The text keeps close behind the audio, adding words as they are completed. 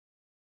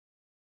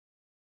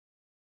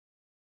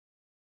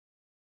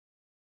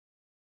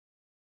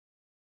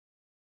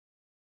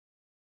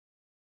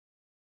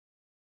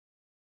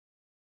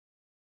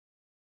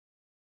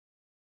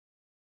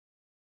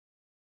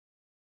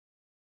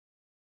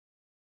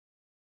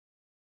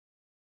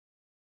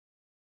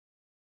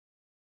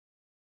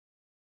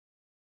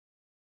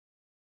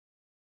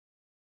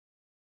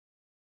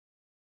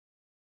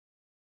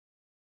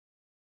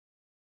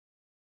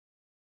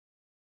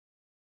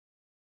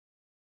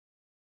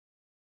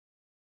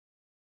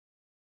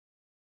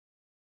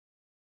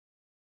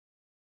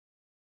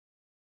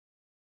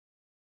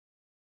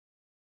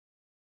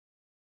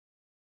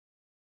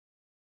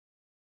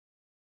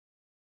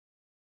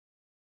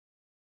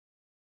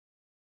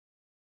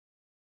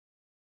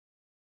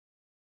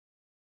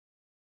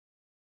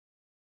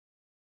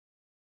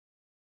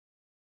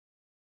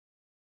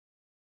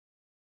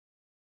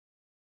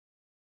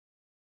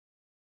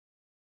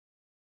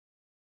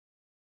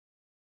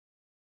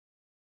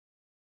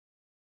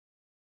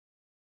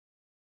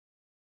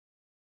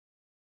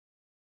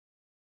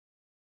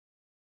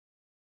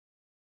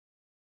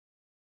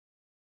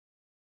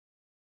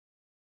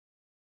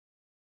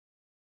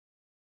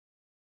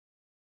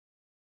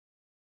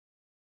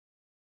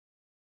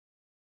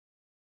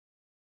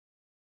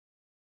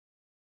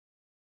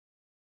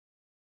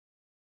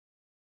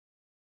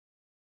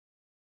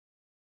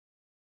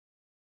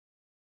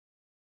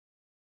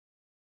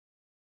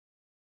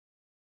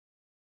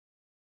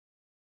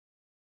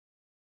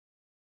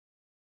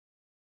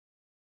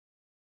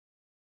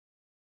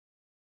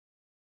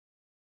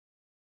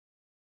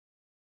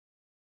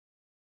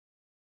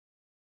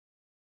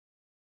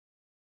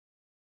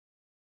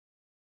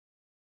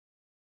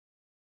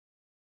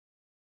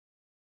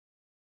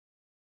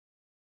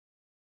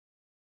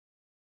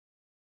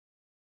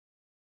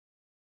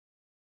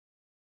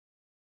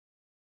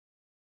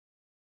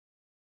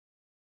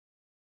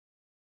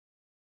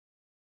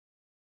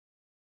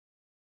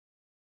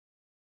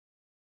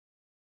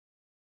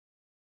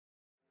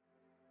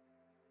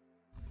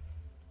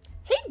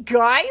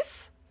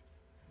Guys,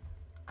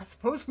 I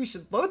suppose we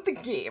should load the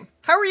game.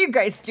 How are you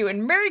guys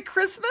doing? Merry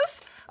Christmas.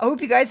 I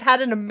hope you guys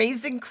had an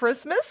amazing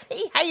Christmas.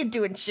 Hey, how you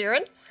doing,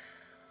 Sharon?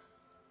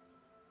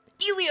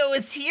 Elio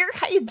is here.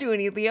 How you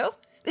doing, Elio?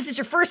 This is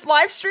your first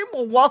live stream.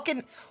 Well,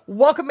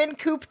 welcome in,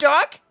 Coop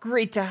Dog.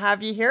 Great to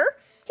have you here.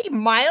 Hey,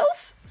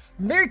 Miles.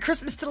 Merry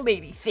Christmas to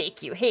Lady.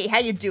 Thank you. Hey, how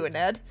you doing,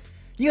 Ed?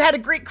 You had a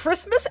great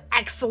Christmas?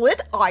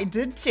 Excellent. I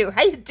did too.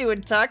 How you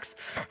doing, Tux?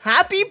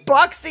 Happy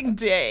Boxing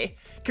Day.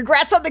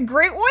 Congrats on the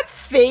great one.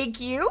 Thank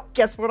you.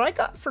 Guess what I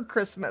got for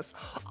Christmas?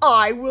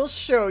 I will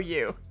show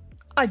you.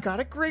 I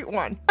got a great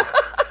one.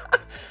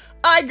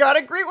 I got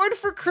a great one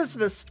for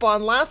Christmas.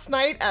 Spawned last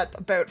night at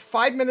about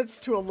 5 minutes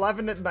to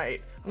 11 at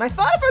night. And I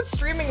thought about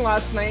streaming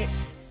last night,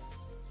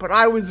 but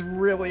I was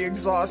really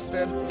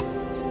exhausted.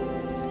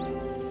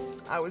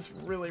 I was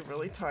really,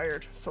 really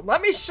tired. So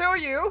let me show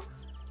you.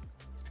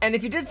 And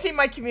if you did see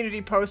my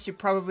community post, you've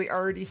probably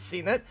already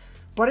seen it.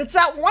 But it's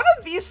at one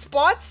of these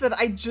spots that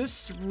I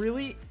just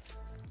really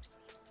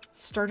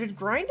started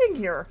grinding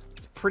here.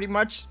 It's pretty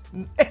much,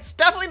 it's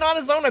definitely not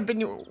a zone I've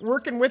been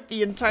working with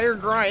the entire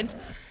grind.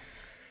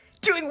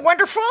 Doing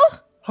wonderful.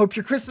 Hope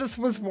your Christmas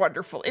was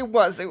wonderful. It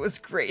was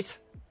great.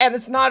 And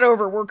it's not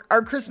over.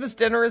 Our Christmas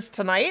dinner is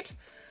tonight.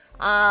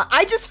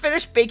 I just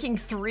finished baking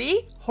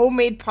 3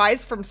 homemade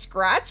pies from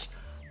scratch.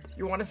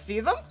 You want to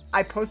see them?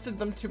 I posted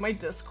them to my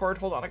Discord.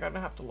 Hold on, I'm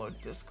gonna have to load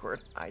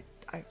Discord.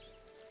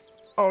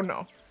 Oh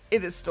no.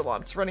 It is still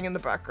on. It's running in the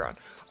background.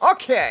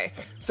 Okay,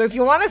 so if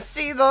you want to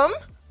see them,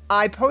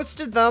 I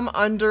posted them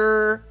on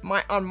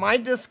my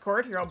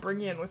Discord. Here, I'll bring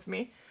you in with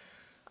me.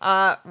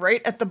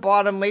 Right at the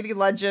bottom, Lady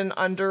Legend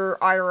under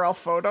IRL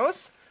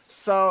photos.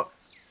 So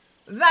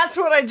that's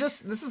what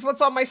this is what's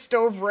on my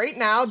stove right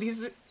now.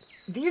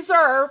 These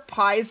are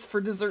pies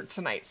for dessert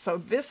tonight.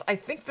 So I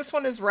think this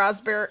one is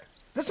raspberry.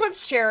 This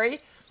one's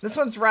cherry. This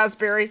one's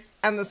raspberry,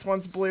 and this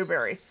one's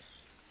blueberry.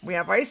 We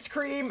have ice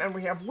cream, and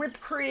we have whipped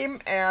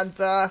cream, and,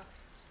 oh,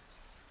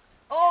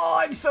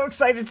 I'm so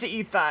excited to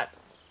eat that.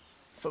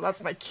 So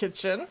that's my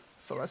kitchen.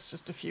 So that's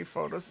just a few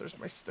photos. There's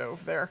my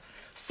stove there.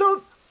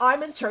 So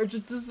I'm in charge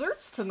of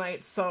desserts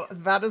tonight, so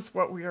that is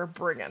what we are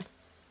bringing.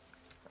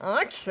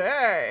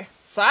 Okay.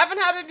 So I haven't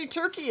had any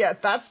turkey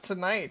yet. That's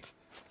tonight.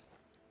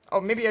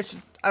 Oh, maybe I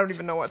don't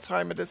even know what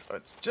time it is. Oh,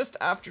 it's just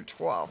after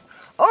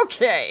 12.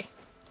 Okay.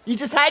 You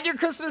just had your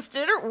Christmas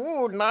dinner?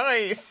 Ooh,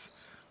 nice.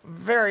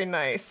 Very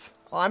nice.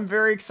 Well, I'm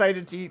very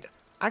excited to eat.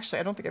 Actually,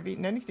 I don't think I've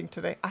eaten anything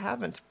today. I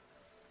haven't.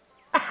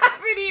 I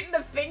haven't eaten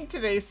a thing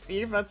today,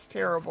 Steve. That's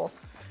terrible.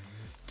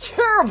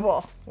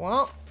 Terrible.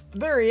 Well,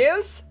 there he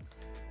is.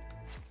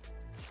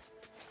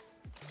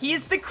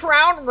 He's the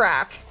crown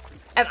rack.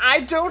 And I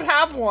don't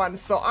have one,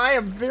 so I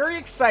am very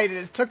excited.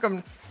 It took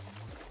him...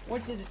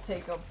 What did it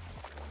take him?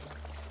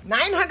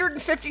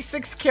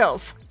 956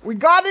 kills. We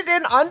got it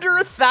in under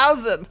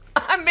 1,000.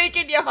 I'm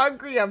making you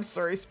hungry. I'm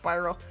sorry,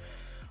 Spiral.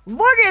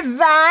 Look at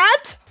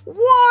that!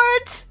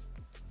 What?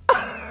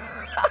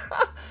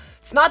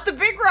 It's not the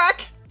big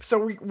rack.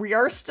 So we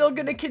are still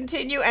going to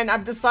continue, and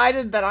I've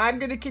decided that I'm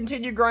going to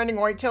continue grinding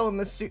Whitetail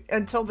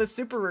until this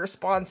super rare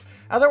spawns.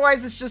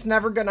 Otherwise, it's just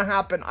never going to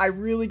happen. I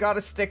really got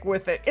to stick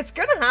with it. It's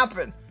going to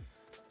happen.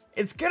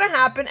 It's going to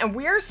happen, and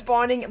we are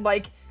spawning,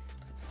 like,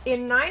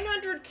 in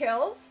 900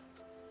 kills...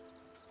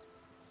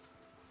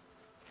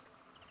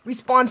 We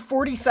spawned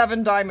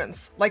 47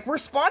 diamonds. Like, we're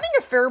spawning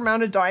a fair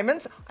amount of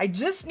diamonds. I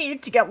just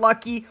need to get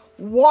lucky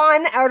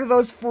 1 out of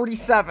those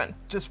 47.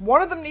 Just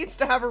one of them needs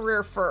to have a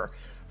rare fur.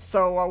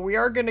 So we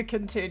are going to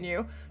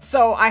continue.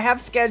 So I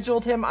have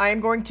scheduled him. I am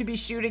going to be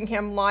shooting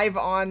him live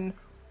on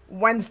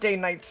Wednesday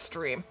night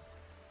stream.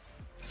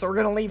 So we're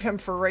going to leave him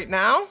for right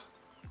now.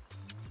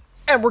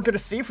 And we're going to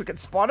see if we can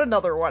spawn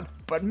another one.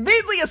 But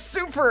mainly a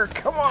super.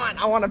 Come on.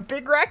 I want a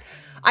big rack.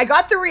 I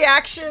got the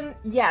reaction.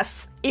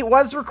 Yes, it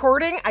was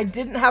recording. I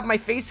didn't have my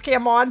face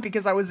cam on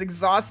because I was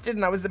exhausted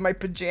and I was in my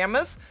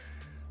pajamas.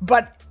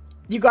 But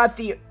you got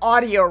the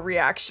audio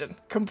reaction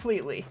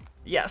completely.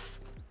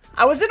 Yes.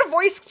 I was in a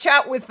voice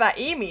chat with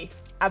Amy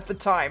at the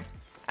time.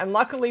 And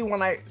luckily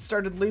when I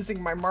started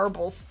losing my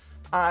marbles,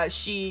 I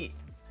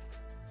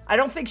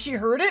don't think she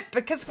heard it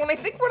because when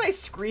I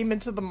scream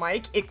into the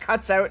mic, it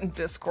cuts out in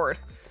Discord.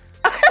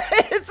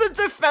 It's a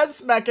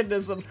defense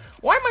mechanism.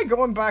 Why am I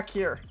going back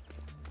here?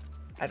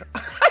 I'm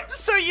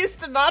so used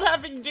to not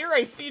having deer.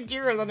 I see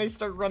deer and then I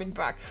start running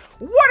back.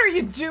 What are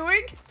you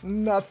doing?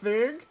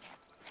 Nothing.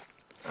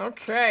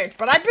 Okay,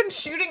 but I've been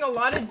shooting a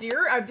lot of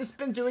deer. I've just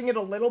been doing it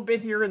a little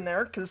bit here and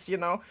there because, you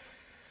know,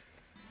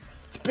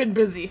 it's been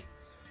busy.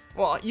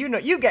 Well, you know,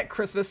 you get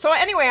Christmas. So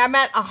anyway, I'm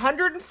at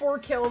 104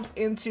 kills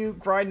into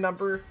grind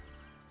number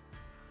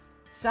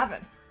 7.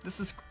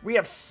 We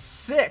have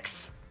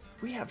 6.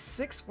 We have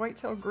 6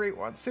 Whitetail great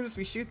ones. As soon as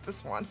we shoot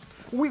this one,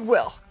 we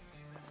will.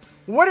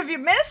 What have you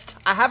missed?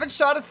 I haven't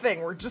shot a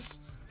thing. We're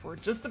just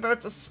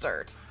about to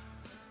start.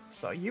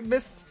 So you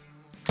missed.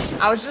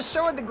 I was just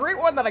showing the great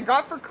one that I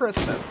got for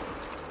Christmas.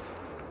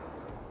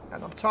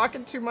 And I'm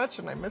talking too much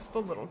and I missed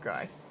the little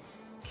guy.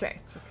 Okay,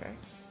 it's okay.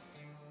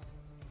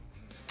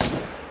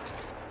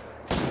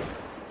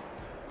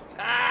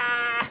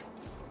 Ah!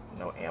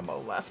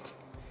 ammo left.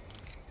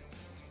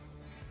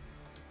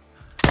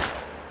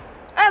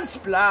 And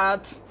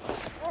splat!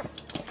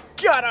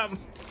 Got him!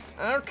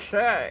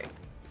 Okay.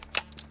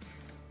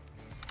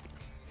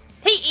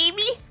 Hey,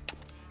 Amy!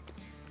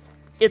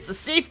 It's a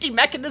safety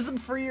mechanism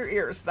for your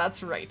ears,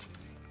 that's right.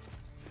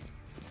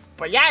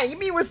 But yeah,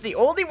 Amy was the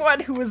only one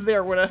who was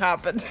there when it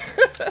happened.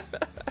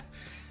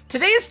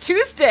 Today is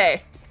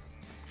Tuesday!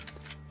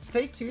 Is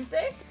today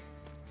Tuesday?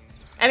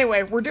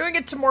 Anyway, we're doing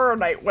it tomorrow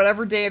night,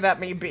 whatever day that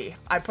may be.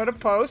 I put a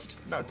post.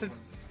 No,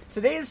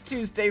 today is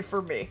Tuesday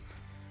for me.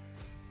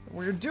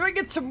 We're doing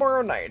it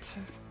tomorrow night.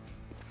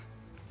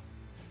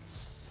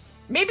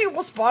 Maybe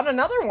we'll spawn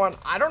another one.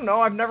 I don't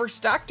know. I've never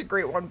stacked a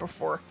great one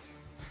before.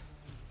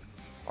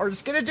 Or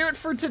just gonna do it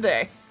for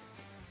today.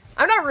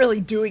 I'm not really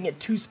doing it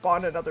to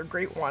spawn another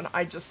great one.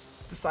 I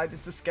just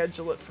decided to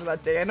schedule it for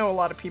that day. I know a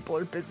lot of people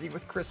are busy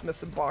with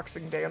Christmas and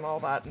Boxing Day and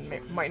all that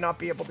and might not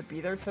be able to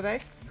be there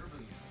today.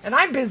 And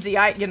I'm busy.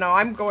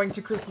 I'm going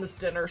to Christmas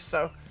dinner,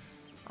 so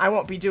I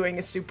won't be doing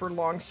a super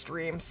long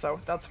stream. So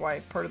that's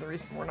why part of the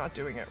reason we're not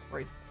doing it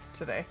right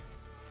today.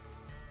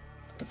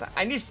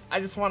 I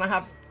just want to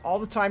have all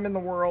the time in the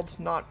world,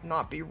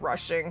 not be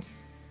rushing.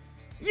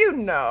 You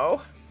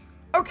know.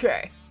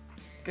 Okay.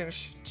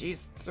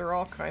 Jeez, they're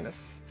all kind of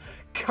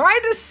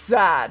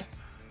sad.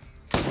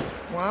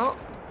 Well,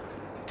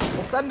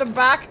 we'll send them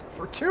back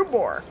for 2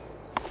 more.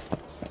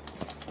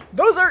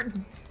 Those are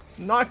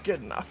not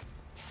good enough.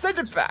 Send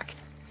it back.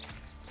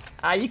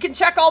 You can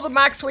check all the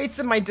max weights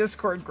in my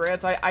Discord,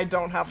 Grant. I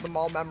don't have them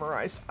all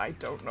memorized. I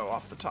don't know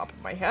off the top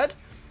of my head.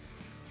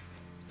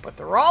 But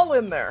they're all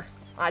in there.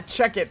 I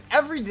check it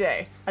every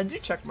day. I do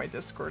check my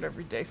Discord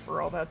every day for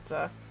all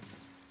that,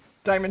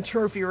 Diamond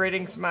Trophy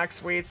ratings,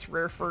 max weights,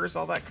 rare furs,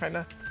 all that kind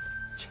of...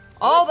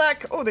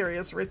 Oh, there he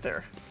is, right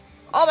there.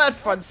 All that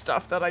fun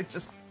stuff that I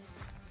just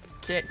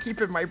can't keep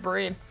in my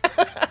brain.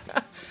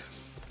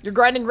 You're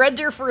grinding red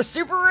deer for a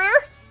super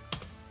rare?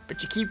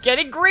 But you keep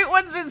getting great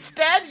ones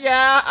instead?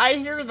 Yeah, I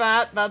hear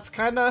that. That's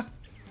kind of...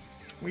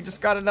 We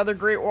just got another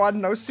great one.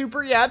 No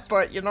super yet,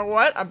 but you know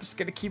what? I'm just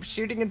going to keep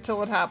shooting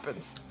until it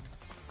happens.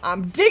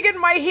 I'm digging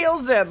my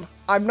heels in.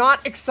 I'm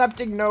not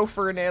accepting no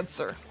for an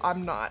answer.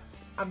 I'm not.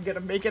 I'm going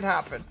to make it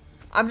happen.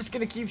 I'm just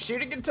going to keep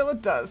shooting until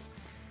it does.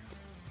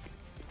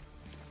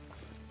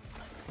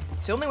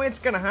 It's the only way it's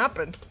going to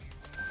happen.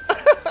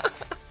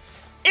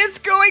 It's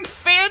going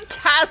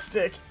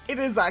fantastic. It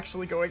is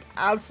actually going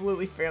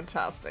absolutely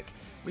fantastic.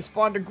 We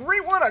spawned a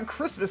great one on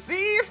Christmas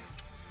Eve.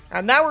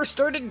 And now we're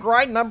starting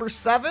grind number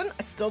 7.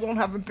 I still don't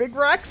have a big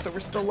rack, so we're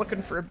still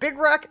looking for a big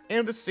rack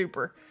and a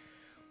super.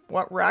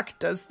 What rack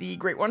does the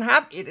great one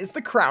have? It is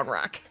the crown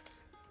rack.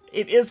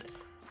 It is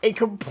a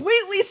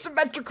completely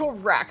symmetrical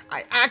rack.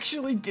 I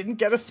actually didn't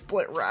get a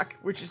split rack,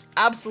 which is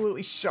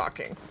absolutely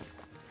shocking.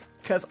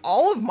 Because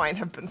all of mine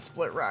have been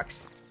split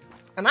racks.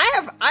 And I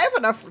have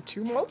enough for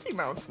 2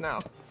 multi-mounts now.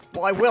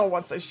 Well, I will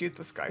once I shoot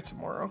this guy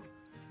tomorrow.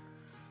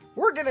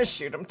 We're gonna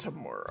shoot him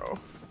tomorrow.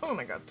 Oh, and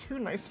I got 2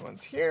 nice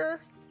ones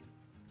here.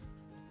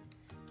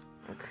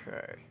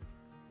 Okay.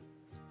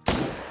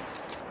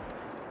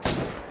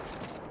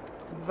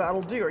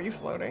 That'll do. Are you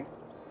floating?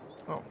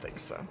 I don't think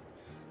so.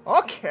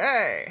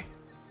 Okay.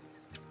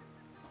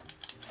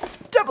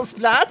 Double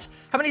splat.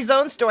 How many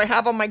zones do I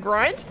have on my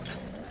grind?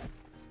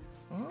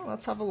 Oh,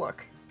 let's have a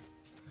look.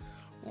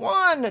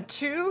 1,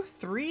 2,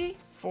 3,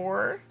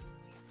 4,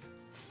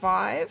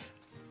 5,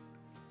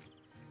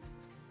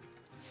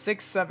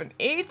 6, 7,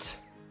 8,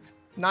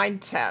 9,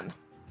 10.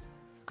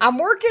 I'm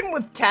working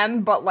with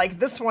 10, but like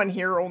this one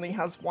here only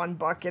has 1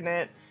 buck in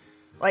it.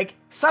 Like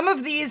some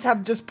of these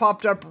have just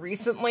popped up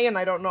recently and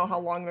I don't know how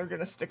long they're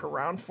gonna stick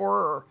around for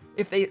or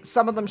if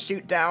some of them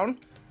shoot down.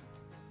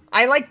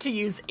 I like to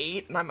use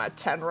 8 and I'm at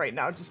 10 right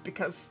now just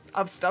because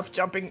of stuff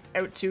jumping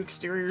out to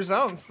exterior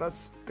zones.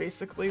 That's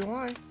basically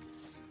why.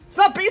 It's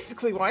not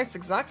basically why, it's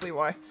exactly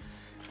why.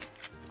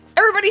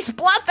 Everybody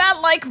splat that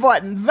like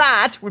button.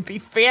 That would be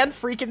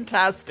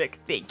fan-freaking-tastic.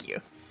 Thank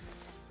you.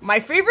 My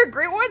favorite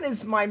great one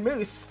is my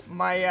moose.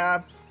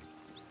 My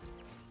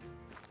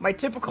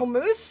typical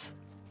moose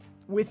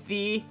with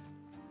the...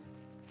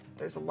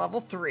 There's a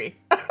level 3.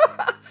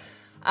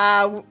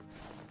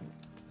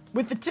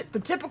 With the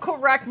typical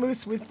rack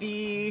moose with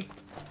the...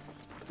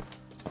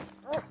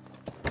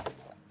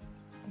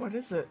 What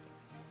is it?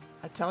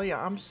 I tell ya,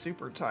 I'm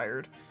super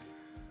tired.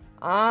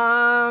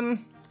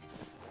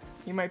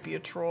 He might be a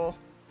troll.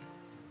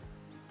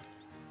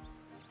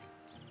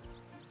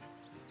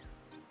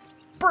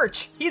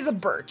 Birch! He's a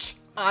birch.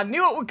 I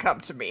knew it would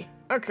come to me.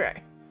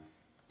 Okay.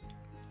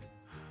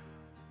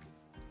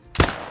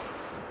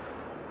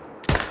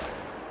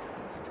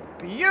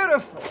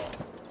 Beautiful.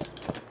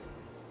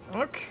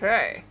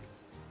 Okay.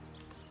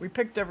 We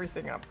picked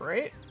everything up,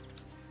 right?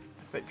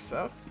 I think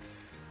so.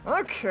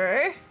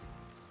 Okay.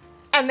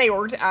 And they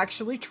weren't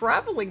actually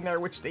traveling there,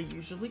 which they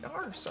usually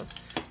are, so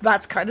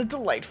that's kind of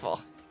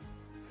delightful.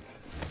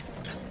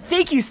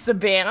 Thank you,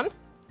 Saban.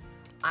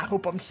 I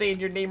hope I'm saying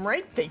your name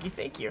right. Thank you,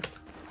 thank you.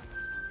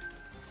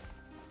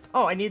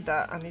 Oh, I need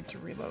that. I need to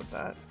reload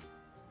that.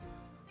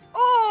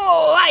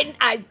 Oh,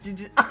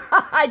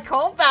 I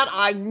called that.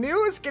 I knew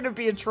it was going to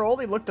be a troll.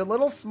 He looked a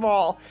little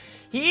small.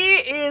 He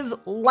is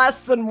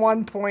less than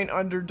 1 point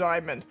under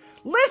diamond.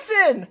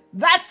 Listen,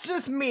 that's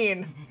just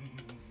mean.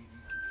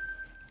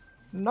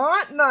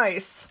 Not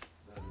nice.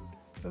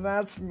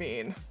 That's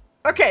mean.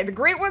 Okay, the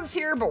great one's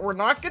here, but we're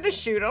not going to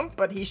shoot him,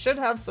 but he should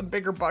have some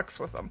bigger bucks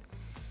with him.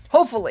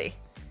 Hopefully.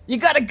 You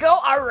gotta go?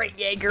 Alright,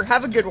 Jaeger.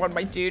 Have a good one,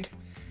 my dude.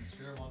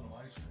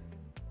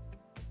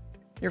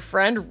 Your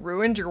friend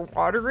ruined your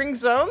watering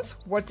zones?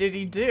 What did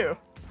he do?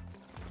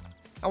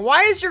 And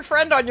why is your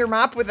friend on your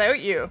map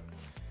without you?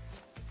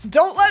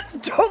 Don't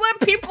let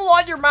people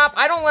on your map.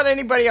 I don't let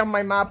anybody on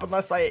my map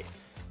unless I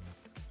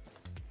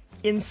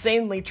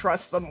insanely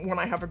trust them when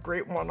I have a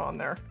great one on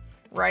there,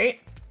 right?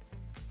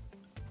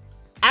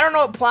 I don't know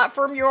what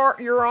platform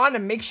you're on,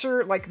 and make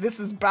sure like this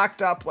is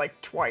backed up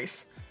like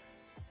twice.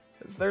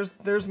 'Cause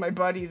there's my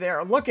buddy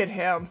there. Look at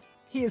him.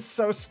 He is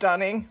so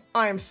stunning.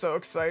 I am so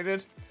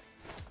excited.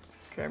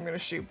 Okay, I'm gonna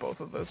shoot both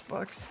of those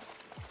bucks.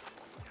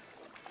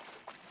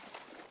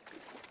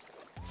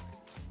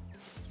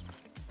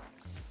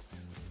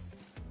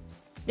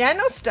 Yeah, I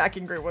know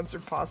stacking great ones are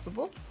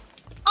possible.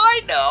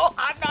 I know,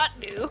 I'm not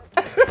new.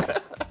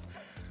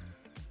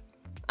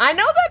 I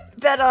know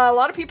that a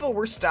lot of people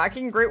were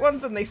stacking great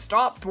ones and they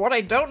stopped. What I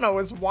don't know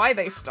is why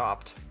they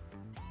stopped.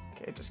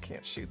 Okay, I just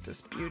can't shoot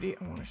this beauty.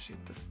 I want to shoot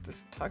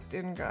this tucked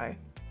in guy.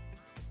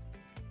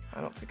 I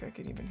don't think I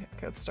can even hit.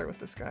 Okay, let's start with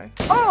this guy.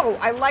 Oh,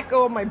 I let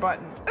go of my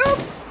button.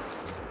 Oops!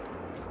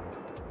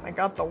 I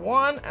got the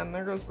one, and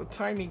there goes the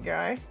tiny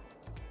guy.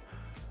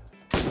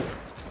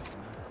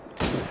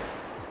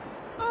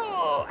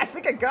 Oh, I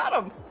think I got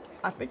him.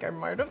 I think I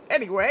might have.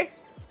 Anyway.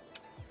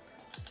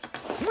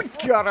 We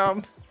got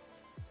him.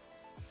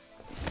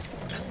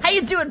 How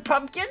you doing,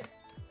 pumpkin?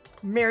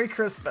 Merry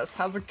Christmas.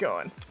 How's it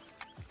going?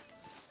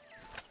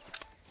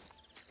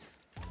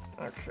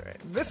 Okay,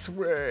 this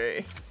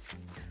way.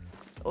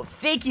 Oh,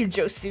 thank you,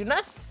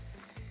 Josuna.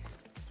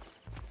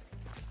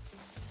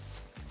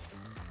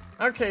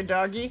 Okay,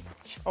 doggy.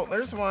 Oh,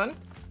 there's one.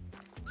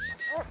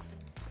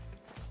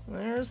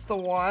 There's the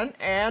one.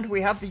 And we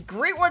have the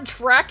great one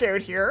track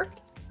out here.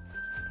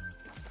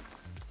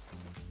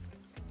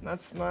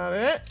 That's not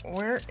it.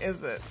 Where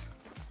is it?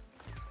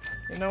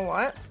 You know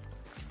what?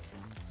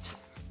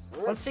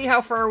 Let's see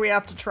how far we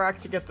have to track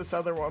to get this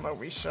other one that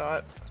we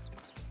shot.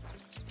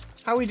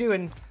 How we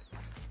doing?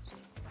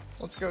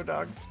 Let's go,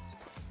 dog.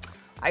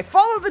 I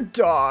follow the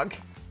dog.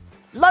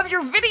 Love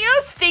your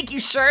videos. Thank you,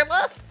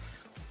 Charlotte.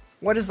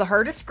 What is the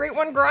hardest great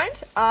one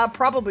grind?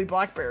 Probably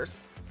black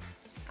bears.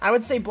 I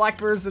would say black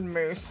bears and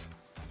moose.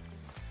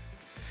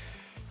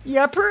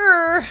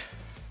 Yepper.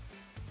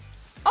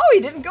 Oh, he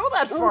didn't go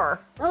that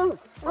far.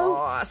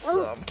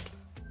 Awesome.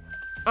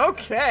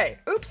 Okay.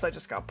 Oops, I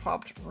just got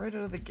popped right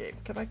out of the game.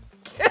 Can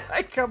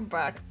I come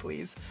back,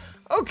 please?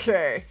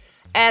 Okay.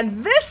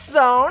 And this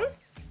zone,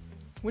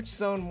 which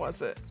zone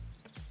was it?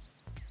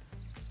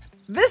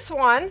 This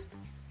one,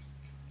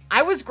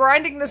 I was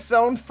grinding this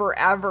zone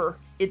forever.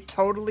 It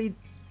totally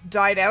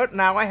died out.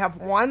 Now I have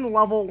one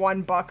level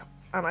 1 buck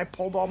and I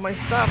pulled all my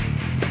stuff.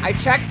 I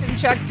checked and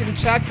checked and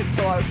checked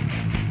until I was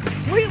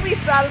completely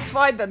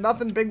satisfied that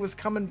nothing big was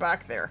coming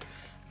back there.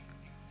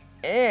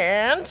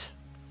 And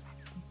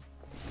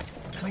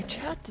my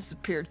chat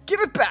disappeared. Give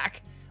it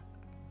back.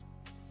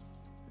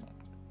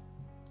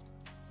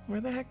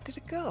 Where the heck did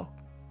it go?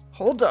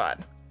 Hold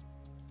on.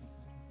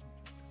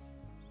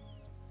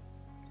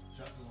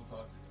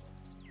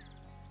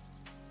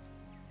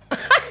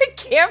 I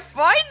can't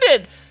find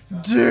it!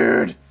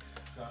 Dude!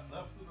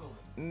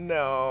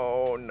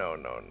 No.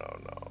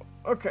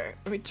 Okay,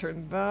 let me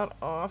turn that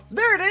off.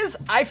 There it is!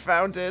 I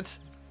found it.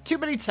 Too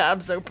many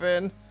tabs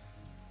open.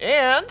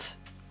 And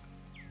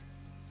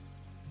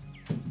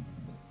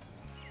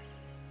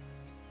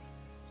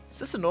is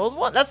this an old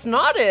one? That's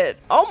not it.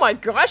 Oh my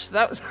gosh,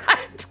 that was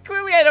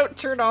clearly I don't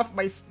turn off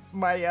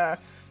my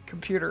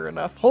computer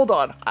enough. Hold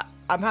on.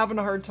 I'm having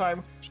a hard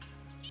time.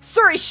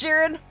 Sorry,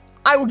 Sharon.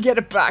 I will get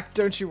it back,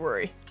 don't you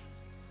worry.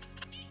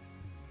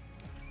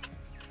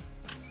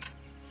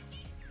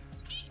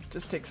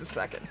 Just takes a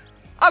second.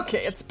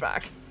 Okay, it's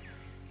back.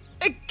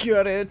 I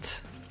got it.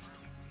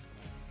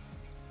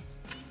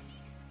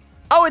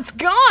 Oh, it's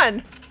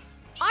gone!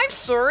 I'm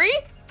sorry.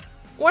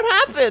 What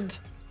happened?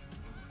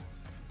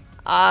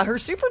 Her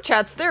super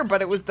chat's there, but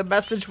the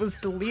message was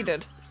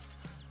deleted.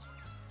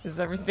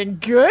 Is everything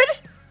good?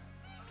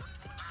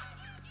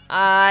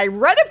 I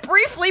read it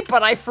briefly,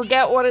 but I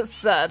forget what it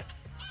said.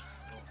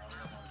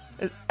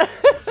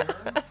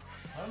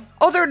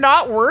 Oh, they're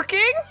not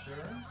working?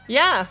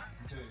 Yeah.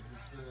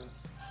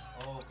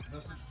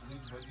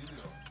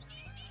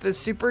 The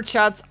super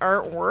chats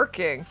aren't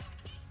working.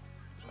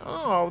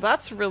 Oh,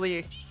 that's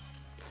really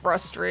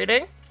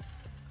frustrating.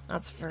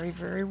 That's very,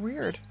 very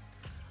weird.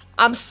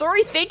 I'm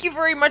sorry. Thank you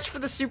very much for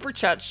the super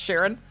chat,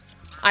 Sharon.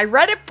 I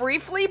read it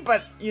briefly,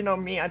 but you know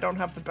me, I don't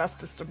have the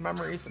bestest of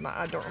memories and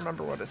I don't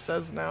remember what it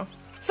says now.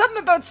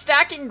 Something about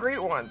stacking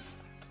great ones.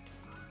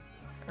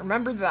 I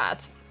remember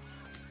that.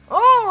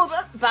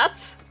 Oh,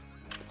 that's...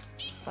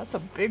 That's a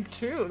big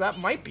 2. That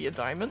might be a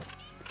diamond.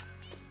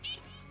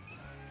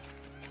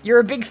 You're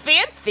a big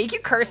fan? Thank you,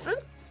 Carson.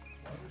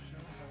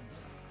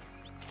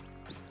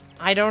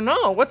 I don't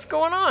know. What's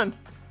going on?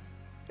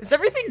 Is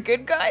everything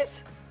good,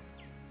 guys?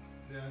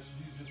 Yeah,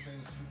 she's just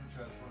saying the super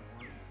chats weren't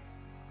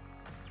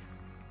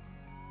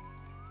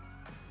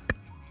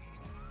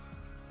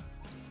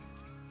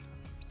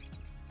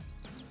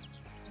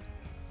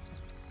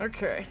working.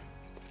 Okay.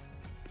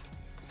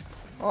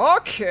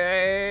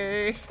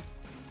 Okay.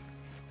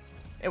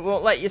 It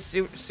won't let you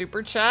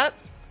super chat?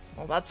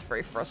 Well, that's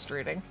very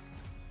frustrating.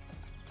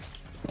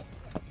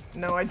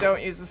 No, I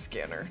don't use a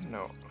scanner.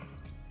 No.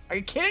 Are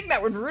you kidding?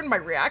 That would ruin my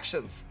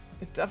reactions.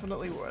 It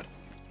definitely would.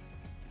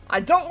 I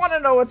don't want to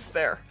know what's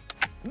there.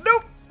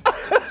 Nope.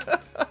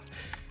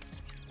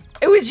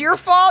 It was your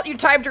fault? You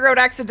typed her out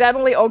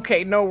accidentally?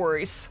 Okay, no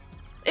worries.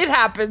 It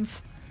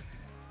happens.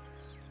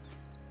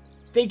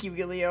 Thank you,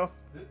 Elio.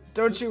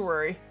 Don't you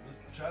worry.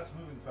 The chat's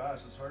moving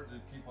fast. It's hard to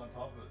keep on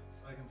top of it.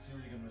 I can see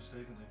where you can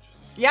mistake and things.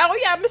 Yeah, oh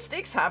yeah,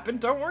 mistakes happen.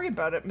 Don't worry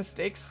about it.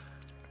 Mistakes,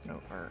 no,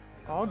 are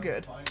all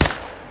good.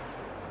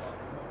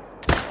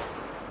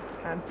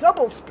 And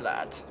double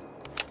splat.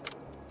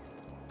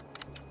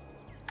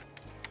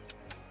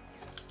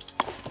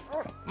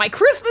 My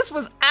Christmas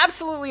was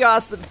absolutely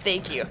awesome.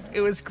 Thank you.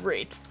 It was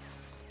great.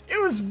 It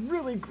was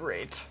really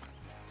great.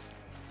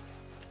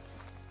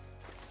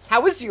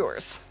 How was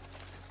yours?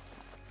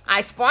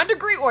 I spawned a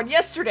great one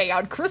yesterday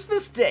on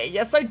Christmas Day.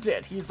 Yes, I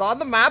did. He's on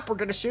the map. We're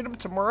going to shoot him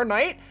tomorrow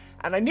night.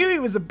 And I knew he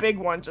was a big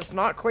one, just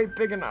not quite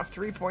big enough.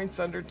 3 points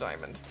under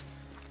diamond.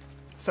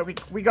 So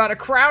we got a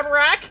crown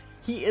rack.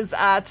 He is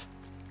at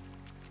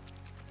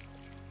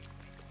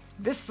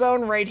this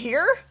zone right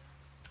here.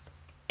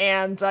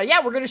 And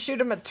yeah, we're going to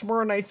shoot him at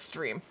tomorrow night's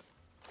stream.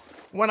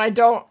 When I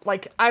don't,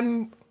 like,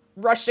 I'm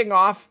rushing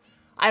off.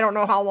 I don't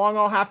know how long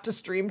I'll have to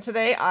stream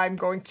today. I'm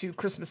going to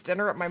Christmas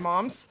dinner at my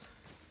mom's.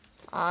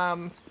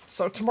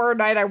 So tomorrow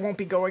night I won't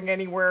be going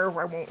anywhere.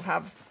 I won't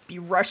be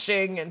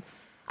rushing, and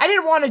I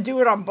didn't want to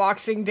do it on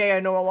Boxing Day. I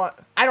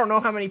don't know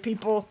how many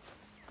people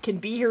can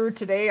be here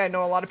today. I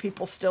know a lot of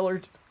people still are,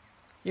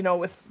 you know,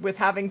 with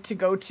having to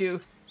go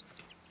to,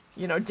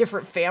 you know,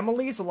 different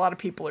families. A lot of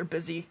people are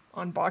busy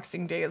on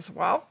Boxing Day as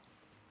well.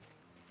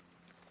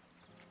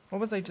 What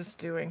was I just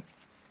doing?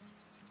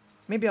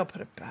 Maybe I'll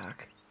put it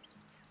back.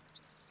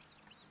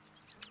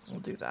 We'll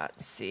do that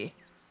and see.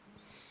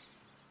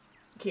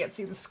 Can't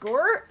see the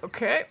score?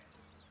 Okay.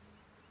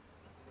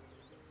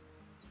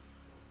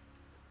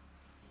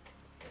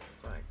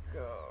 If I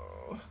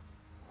go...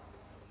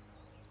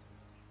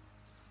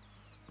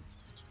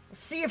 Let's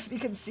see if you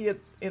can see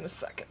it in a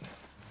second.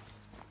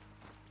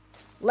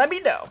 Let me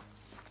know.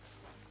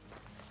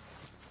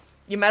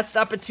 You messed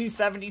up a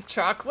 270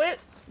 chocolate?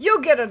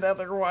 You'll get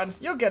another one.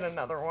 You'll get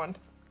another one.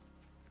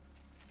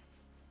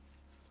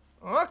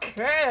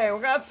 Okay, we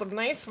got some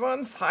nice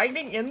ones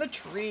hiding in the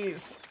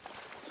trees.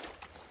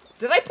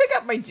 Did I pick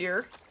up my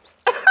deer?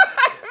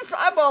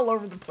 I'm all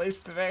over the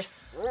place today.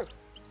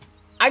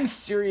 I'm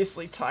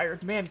seriously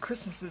tired. Man,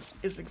 Christmas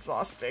is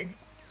exhausting.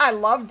 I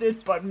loved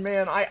it, but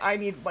man, I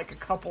need like a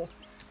couple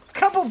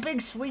big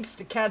sleeps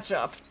to catch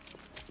up.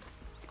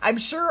 I'm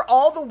sure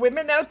all the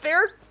women out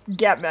there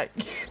get me.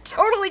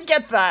 Totally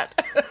get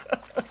that.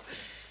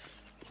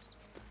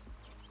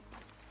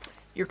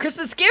 Your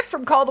Christmas gift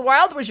from Call the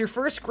Wild was your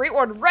first great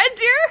one. Red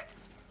deer?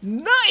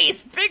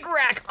 Nice! Big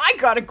rack! I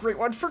got a great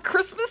one for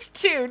Christmas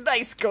too!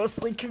 Nice,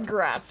 Ghostly,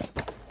 congrats!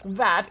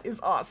 That is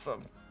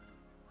awesome.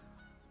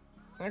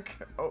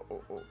 Okay,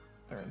 oh.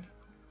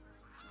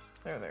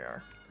 There they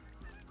are.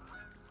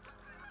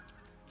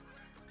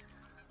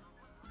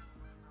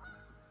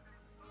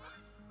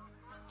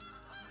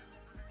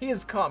 He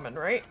is common,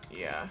 right?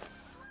 Yeah.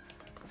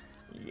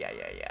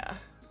 Yeah.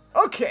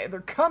 Okay, they're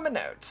coming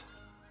out.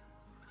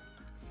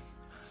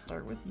 Let's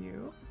start with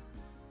you.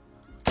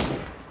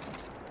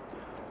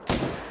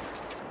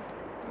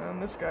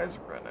 And this guy's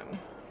running.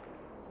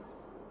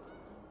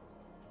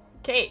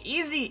 Okay,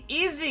 easy.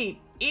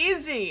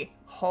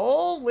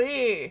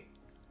 Holy.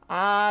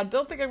 I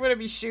don't think I'm going to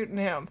be shooting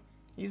him.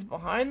 He's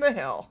behind the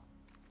hill.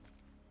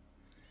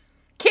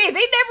 Okay,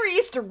 they never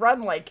used to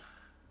run like...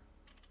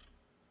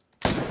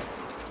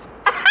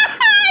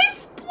 I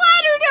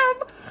splattered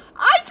him!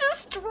 I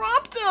just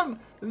dropped him!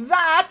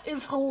 That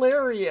is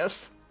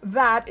hilarious.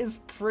 That is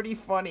pretty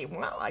funny.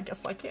 Well, I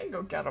guess I can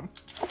go get him.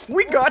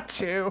 We got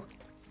 2.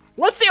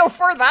 Let's see how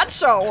far that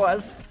shot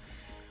was.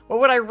 What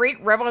would I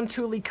rate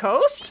Revontuli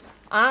Coast?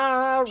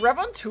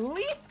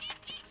 Revontuli?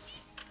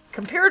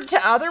 Compared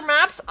to other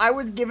maps, I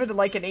would give it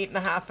like an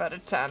 8.5 out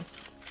of 10.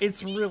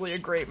 It's really a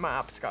great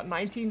map. It's got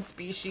 19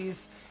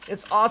 species.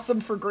 It's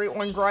awesome for Great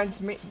One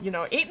grinds, you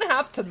know,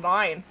 8.5 to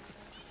 9.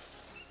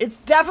 It's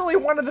definitely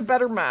one of the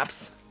better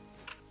maps.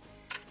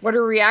 What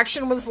her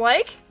reaction was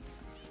like?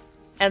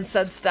 And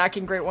said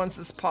stacking great ones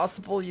is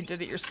possible. You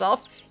did it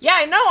yourself. Yeah,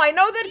 I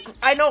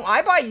know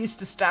iBuy used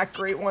to stack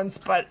great ones,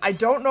 but I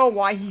don't know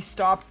why he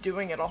stopped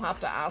doing it. I'll have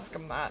to ask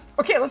him that.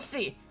 Okay, let's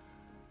see.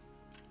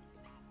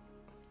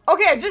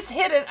 Okay, I just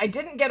hit it. I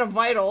didn't get a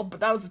vital, but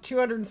that was a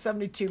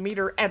 272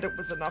 meter, and it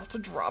was enough to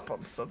drop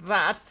him. So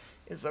that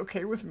is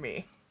okay with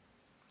me.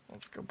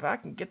 Let's go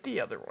back and get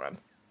the other one.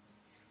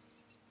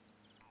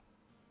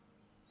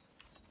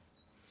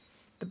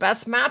 The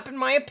best map, in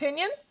my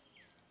opinion?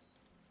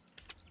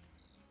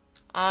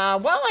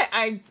 Well,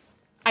 I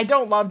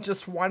don't love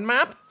just one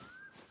map.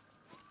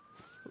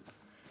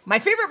 My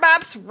favorite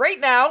maps right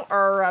now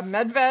are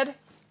Medved,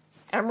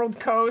 Emerald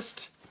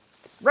Coast,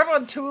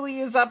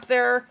 Revontuli is up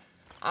there,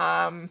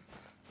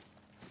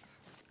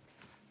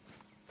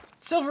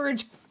 Silver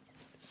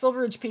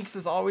Ridge Peaks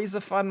is always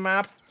a fun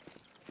map.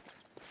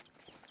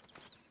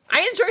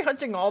 I enjoy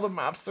hunting all the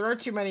maps. There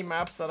aren't too many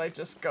maps that I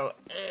just go,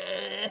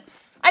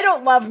 I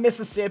don't love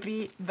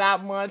Mississippi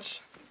that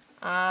much.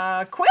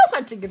 Quail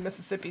hunting in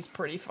Mississippi is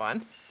pretty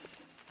fun,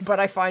 but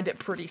I find it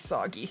pretty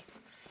soggy.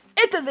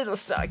 It's a little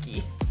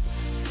soggy.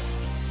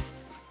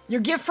 Your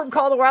gift from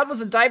Call of the Wild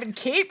was a diamond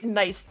cape?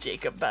 Nice,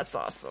 Jacob. That's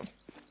awesome.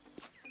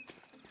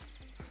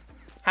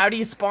 How do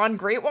you spawn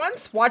great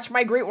ones? Watch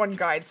my great one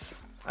guides.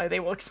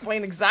 They will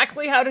explain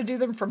exactly how to do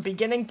them from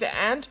beginning to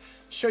end,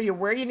 show you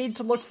where you need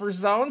to look for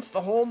zones, the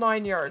whole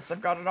 9 yards.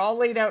 I've got it all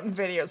laid out in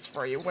videos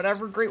for you.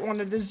 Whatever great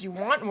one it is you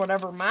want, and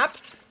whatever map,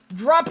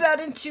 drop that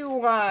into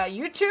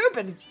YouTube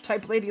and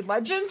type Lady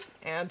Legend,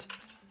 and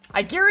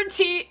I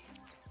guarantee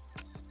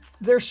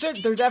there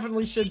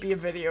definitely should be a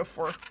video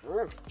for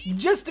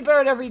just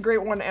about every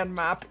great one and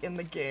map in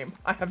the game.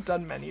 I have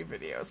done many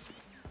videos.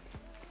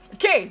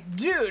 Okay,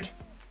 dude.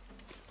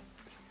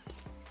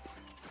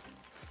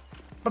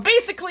 But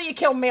basically, you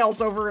kill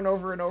males over and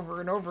over and over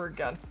and over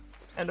again.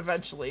 And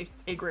eventually,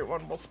 a great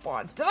one will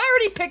spawn. Did I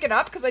already pick it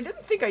up? Because I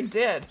didn't think I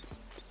did.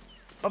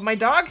 But my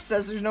dog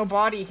says there's no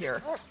body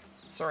here.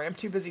 Sorry, I'm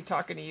too busy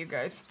talking to you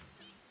guys.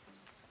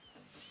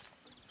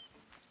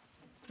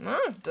 No,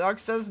 dog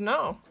says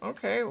no.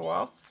 Okay,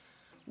 well.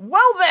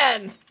 Well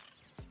then!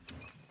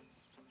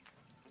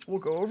 We'll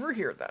go over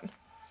here then.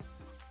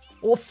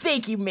 Well,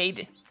 thank you,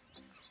 mate.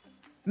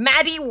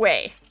 Maddie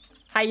Way.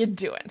 How you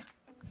doing?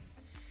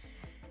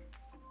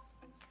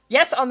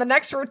 Yes, on the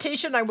next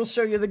rotation, I will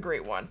show you the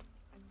great one.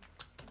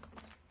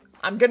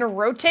 I'm gonna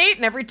rotate,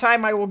 and every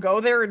time I will go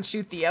there and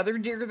shoot the other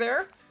deer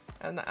there,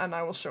 and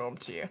I will show them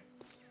to you.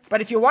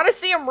 But if you want to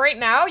see them right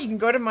now, you can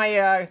go to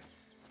my,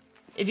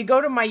 if you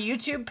go to my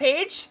YouTube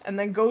page, and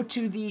then go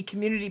to the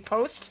community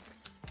post,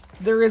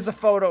 there is a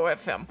photo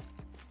of him.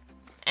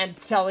 And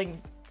telling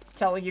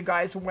you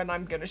guys when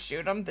I'm gonna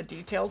shoot him, the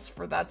details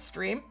for that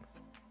stream.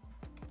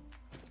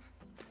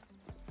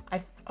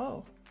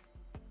 Oh.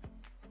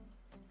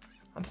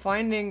 I'm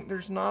finding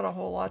there's not a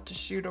whole lot to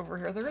shoot over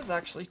here. There is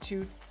actually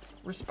 2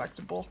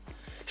 respectable,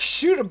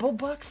 shootable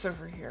bucks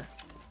over here.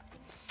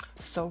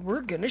 So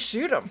we're gonna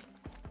shoot them.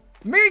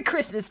 Merry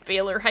Christmas,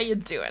 Baylor. How you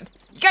doing?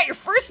 You got your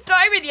first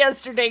diamond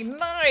yesterday.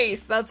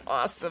 Nice. That's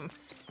awesome.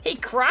 Hey,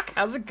 Croc.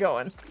 How's it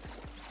going?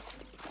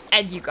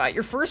 And you got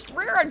your first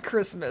rare on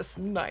Christmas.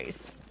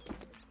 Nice.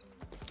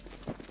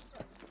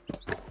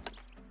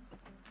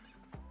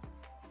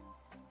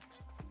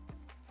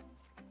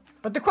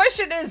 But the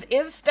question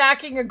is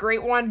stacking a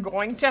great one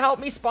going to help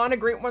me spawn a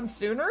great one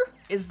sooner?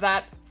 Is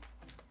that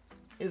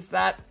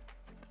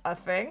a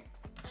thing?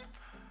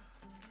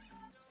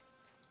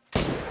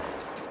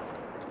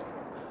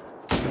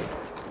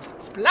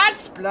 Splat,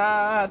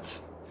 splat.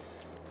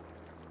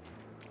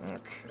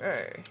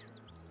 Okay.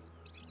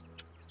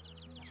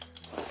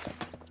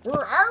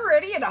 We're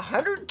already at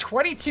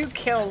 122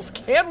 kills.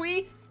 Can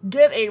we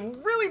get a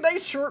really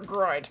nice short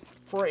grind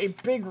for a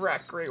big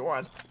wreck great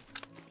one?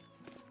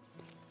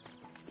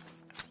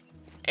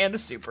 And a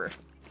super.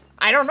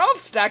 I don't know if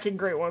stacking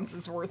great ones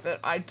is worth it.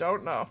 I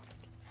don't know.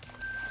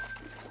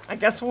 I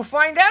guess we'll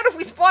find out if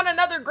we spawn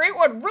another great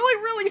one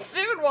really, really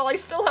soon while I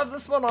still have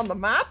this one on the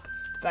map.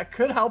 That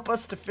could help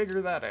us to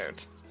figure that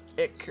out.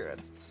 It could.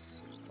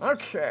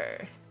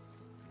 Okay.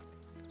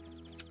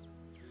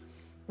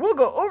 We'll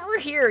go over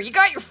here. You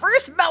got your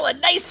first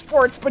melon. Nice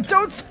sports, but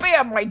don't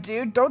spam, my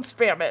dude. Don't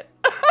spam it.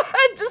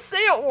 Just say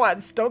it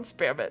once. Don't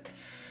spam it.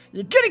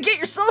 You're gonna get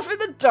yourself in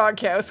the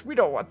doghouse. We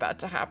don't want that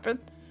to happen.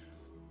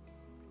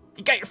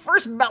 You got your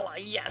first Mela,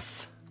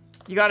 yes.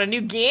 You got a new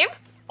game?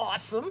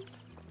 Awesome.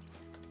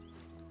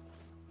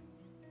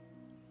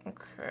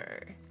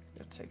 Okay.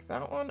 I'll take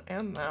that one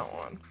and that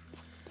one.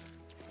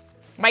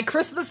 My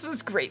Christmas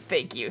was great,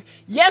 thank you.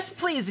 Yes,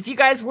 please, if you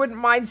guys wouldn't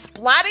mind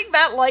splatting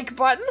that like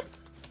button,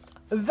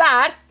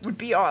 that would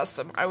be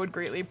awesome. I would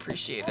greatly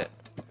appreciate it.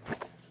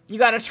 You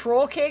got a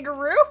troll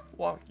kangaroo?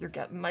 Well, you're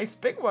getting nice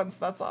big ones.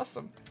 That's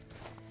awesome.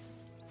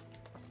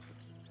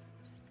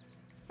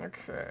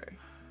 Okay.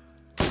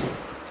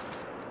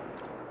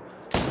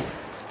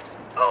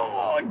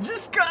 Oh,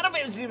 just got him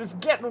as he was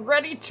getting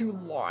ready to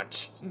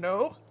launch.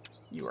 No,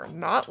 you are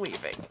not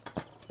leaving.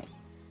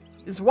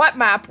 Is what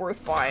map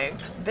worth buying?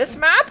 This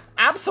map?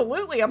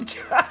 Absolutely. I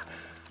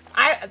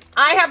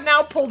have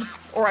now pulled,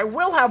 or I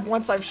will have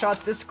once I've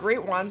shot this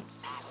great one,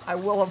 I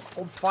will have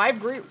pulled 5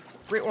 great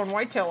one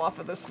whitetail off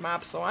of this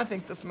map, so I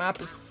think this map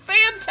is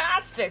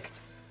fantastic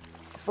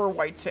for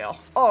whitetail.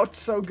 Oh, it's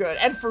so good.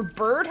 And for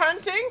bird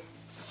hunting,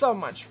 so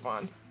much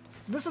fun.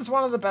 This is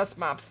one of the best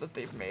maps that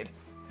they've made.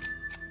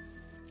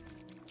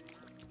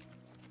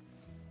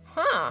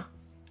 Huh.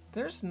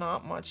 There's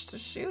not much to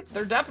shoot.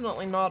 They're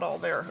definitely not all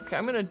there. Okay,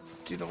 I'm gonna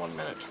do the 1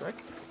 minute trick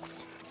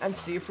and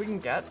see if we can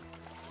get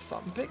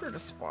something bigger to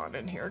spawn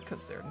in here,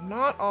 because they're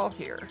not all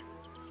here.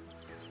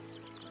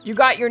 You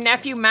got your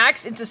nephew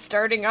Max into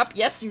starting up?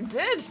 Yes, you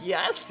did.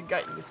 Yes, you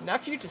got your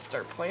nephew to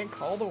start playing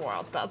Call of the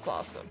Wild. That's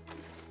awesome.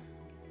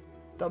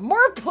 The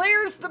more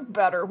players, the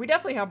better. We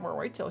definitely have more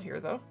whitetail here,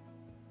 though.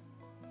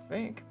 I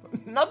think.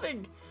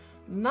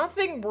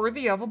 Nothing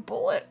worthy of a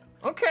bullet.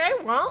 Okay,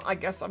 well, I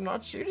guess I'm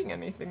not shooting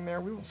anything there.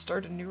 We will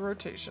start a new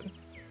rotation.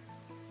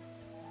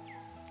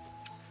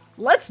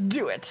 Let's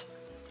do it.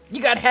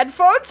 You got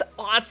headphones?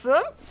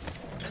 Awesome.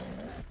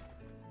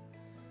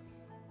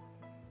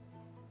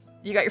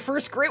 You got your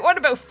first great one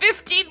about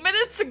 15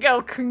 minutes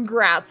ago.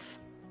 Congrats.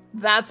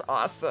 That's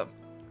awesome.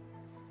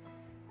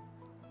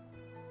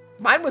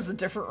 Mine was a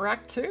different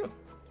rack too.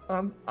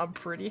 I'm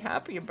pretty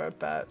happy about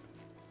that.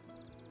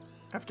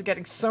 After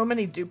getting so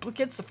many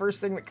duplicates, the first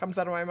thing that comes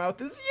out of my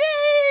mouth is,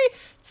 yay!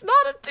 It's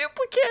not a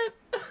duplicate!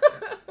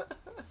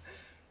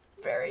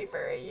 Very,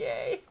 very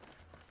yay.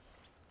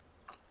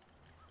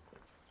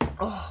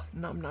 Oh,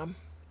 num num.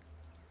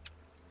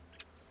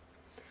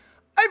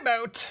 I'm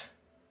out.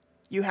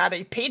 You had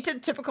a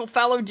painted typical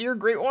fallow deer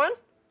great one?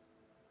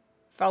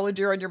 Fallow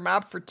deer on your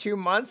map for 2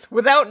 months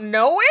without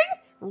knowing?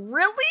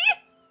 Really?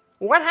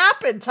 What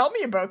happened? Tell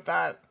me about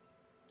that.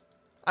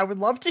 I would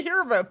love to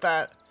hear about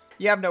that.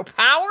 You have no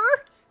power?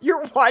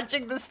 You're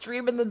watching the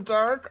stream in the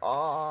dark?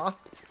 Aww.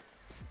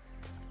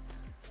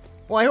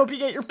 Well, I hope you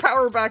get your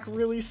power back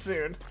really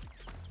soon.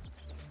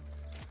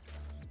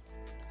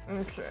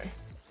 Okay.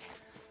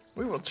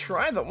 We will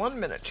try the 1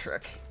 minute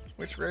trick.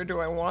 Which rare do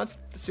I want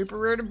the super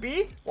rare to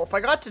be? Well, if I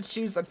got to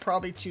choose, I'd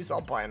probably choose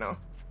albino.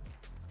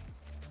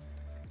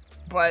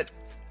 But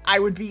I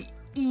would be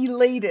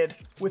elated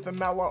with a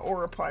Mela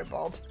or a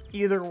piebald.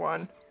 Either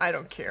one. I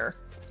don't care.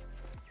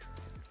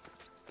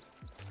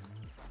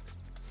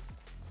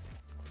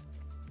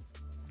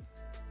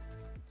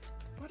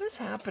 What is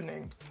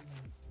happening?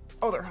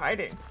 Oh, they're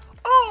hiding.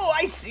 Oh,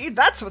 I see.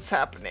 That's what's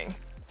happening.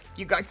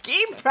 You got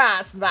Game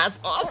Pass. That's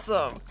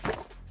awesome.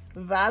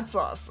 That's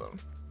awesome.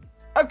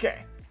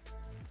 Okay.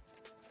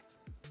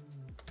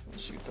 We'll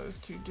shoot those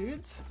two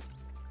dudes.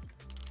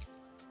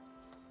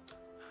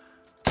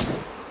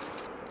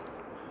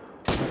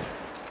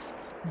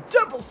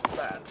 Double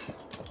splat.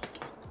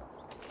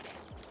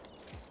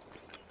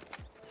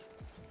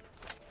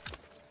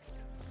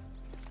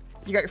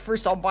 You got your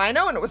first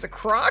albino and it was a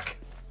croc?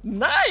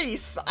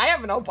 Nice! I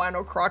have an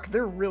albino croc.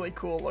 They're really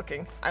cool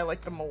looking. I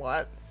like them a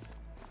lot.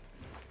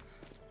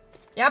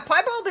 Yeah,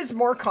 piebald is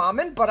more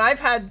common, but I've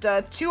had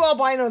 2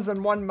 albinos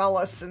and 1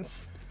 Mela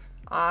since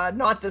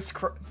not this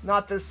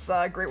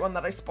great one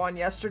that I spawned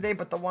yesterday,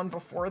 but the one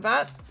before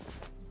that.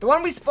 The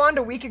one we spawned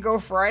a week ago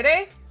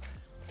Friday.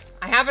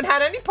 I haven't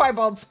had any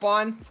piebald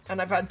spawn,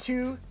 and I've had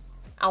 2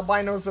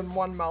 albinos and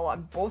 1 Mela,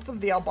 and both of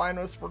the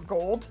albinos were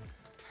gold.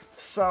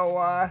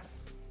 So,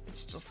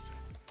 it's just...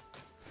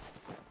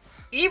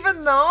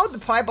 Even though the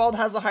piebald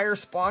has a higher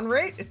spawn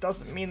rate, it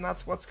doesn't mean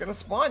that's what's gonna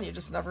spawn. You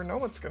just never know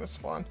what's gonna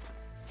spawn.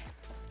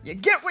 You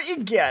get what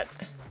you get.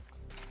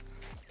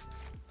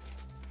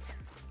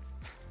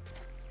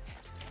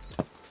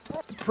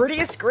 The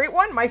prettiest great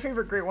one? My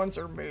favorite great ones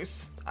are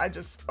moose. I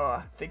just,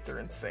 think they're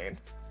insane.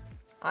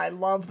 I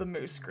love the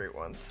moose great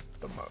ones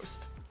the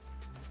most.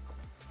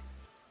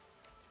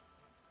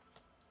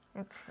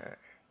 Okay.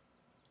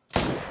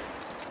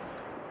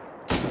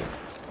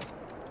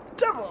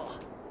 Double!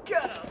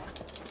 Got him!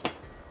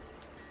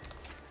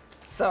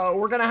 So,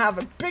 we're gonna have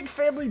a big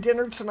family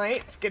dinner tonight.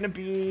 It's gonna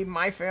be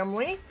my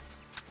family.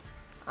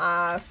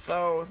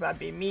 So that'd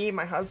be me,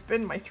 my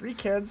husband, my 3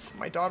 kids,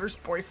 my daughter's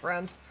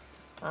boyfriend,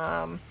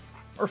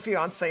 or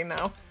fiance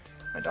now.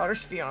 My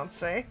daughter's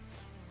fiance.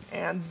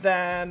 And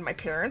then my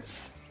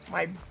parents,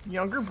 my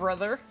younger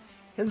brother,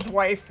 his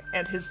wife,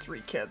 and his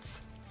 3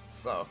 kids.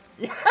 So,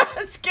 yeah,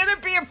 it's gonna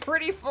be a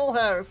pretty full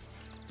house.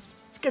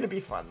 It's gonna be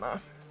fun, though.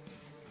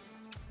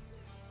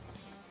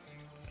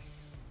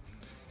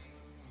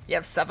 You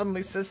have 7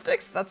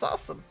 leucistics? That's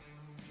awesome.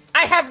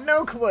 I have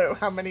no clue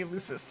how many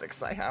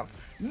leucistics I have.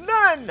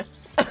 None!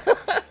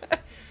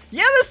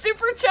 Yeah, the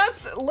super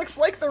chats, it looks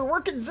like they're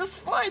working just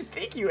fine.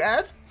 Thank you,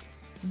 Ed.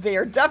 They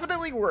are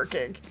definitely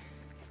working.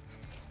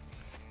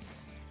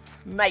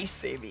 Nice,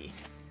 Savvy.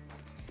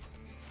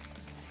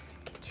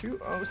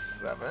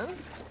 207.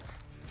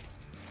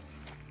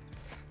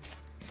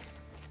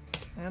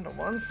 And a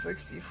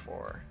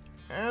 164.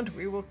 And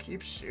we will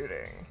keep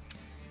shooting.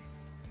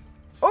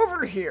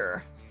 Over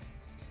here.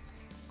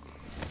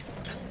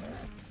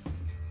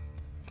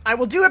 I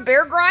will do a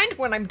bear grind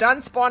when I'm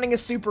done spawning a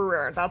super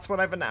rare. That's what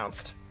I've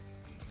announced.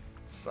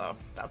 So,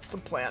 that's the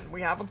plan.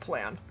 We have a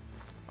plan.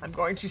 I'm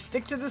going to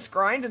stick to this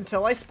grind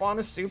until I spawn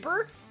a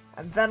super,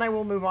 and then I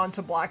will move on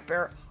to black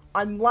bear,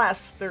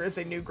 unless there is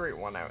a new great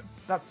one out.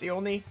 That's the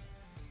only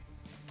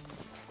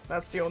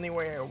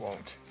way I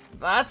won't.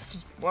 That's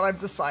what I've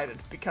decided,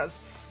 because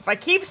if I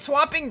keep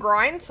swapping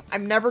grinds,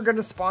 I'm never going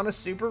to spawn a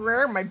super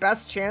rare. My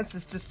best chance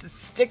is just to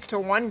stick to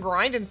one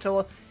grind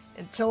until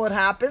it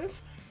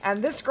happens.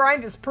 And this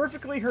grind is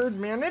perfectly herd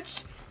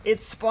managed.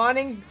 It's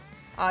spawning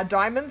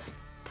diamonds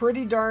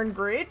pretty darn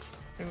great.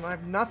 And I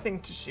have nothing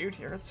to shoot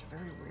here. It's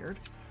very weird.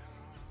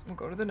 We'll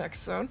go to the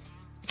next zone.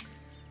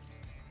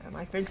 And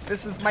I think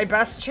this is my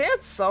best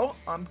chance, so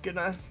I'm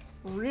gonna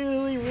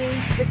really, really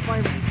stick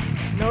my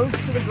nose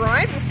to the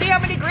grind. We'll see how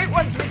many great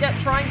ones we get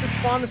trying to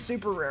spawn a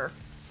super rare.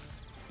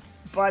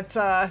 But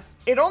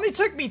it only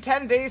took me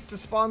 10 days to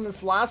spawn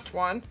this last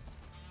one.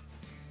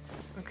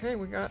 Okay,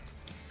 we got...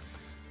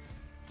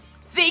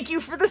 Thank you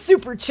for the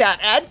super chat,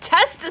 Ed.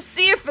 Test to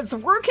see if it's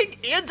working,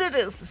 and it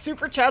is. The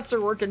super chats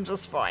are working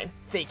just fine.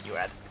 Thank you,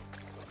 Ed.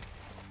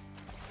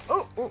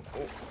 Oh, oh,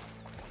 oh.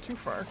 Too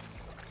far.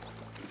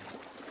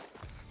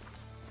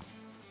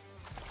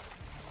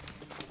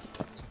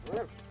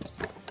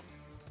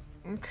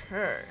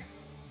 Okay.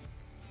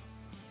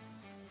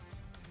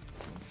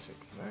 I'll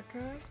take that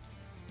guy.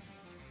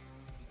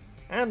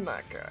 And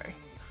that guy.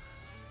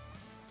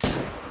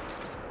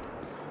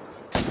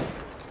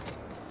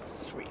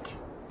 Sweet.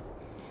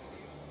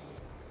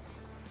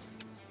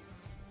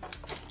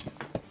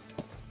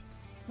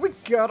 We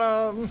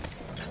got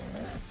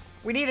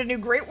we need a new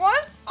great one?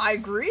 I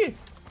agree.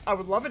 I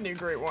would love a new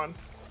great one.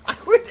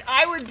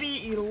 I would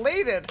be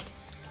elated.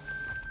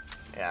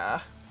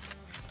 Yeah.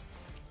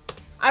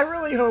 I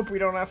really hope we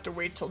don't have to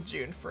wait till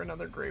June for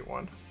another great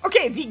one.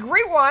 Okay, the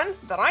great one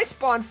that I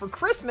spawned for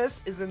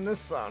Christmas is in this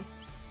zone.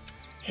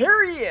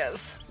 Here he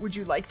is. Would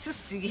you like to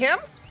see him?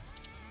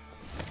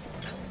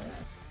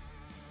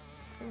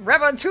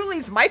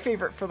 Revontuli's my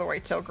favorite for the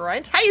whitetail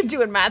grind. How you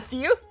doing,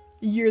 Matthew?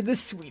 You're the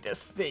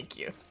sweetest. Thank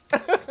you.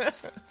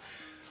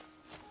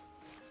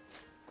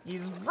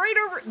 He's right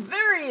over...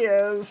 There he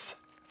is.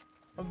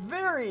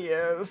 There he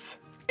is.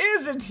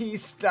 Isn't he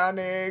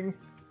stunning?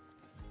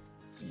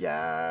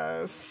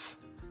 Yes.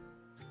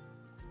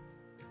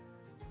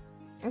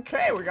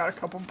 Okay, we got a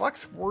couple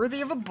bucks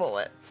worthy of a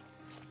bullet.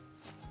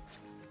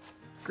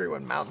 Great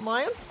one, mountain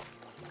lion.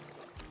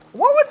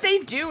 What would they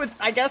do with...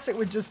 I guess it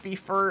would just be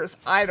furs.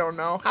 I don't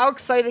know. How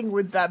exciting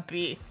would that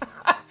be?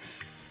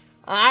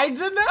 I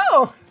don't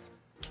know.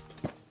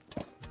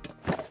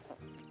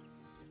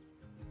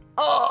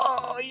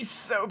 Oh, he's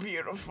so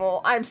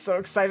beautiful. I'm so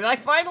excited. I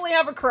finally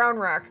have a crown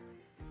rack.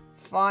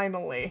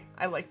 Finally.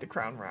 I like the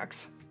crown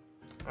racks.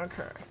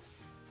 Okay.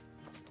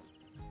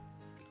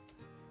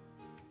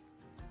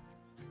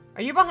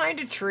 Are you behind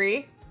a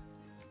tree?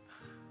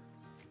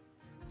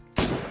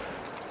 I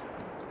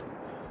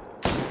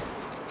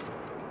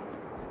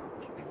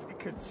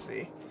couldn't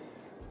see.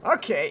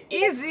 Okay,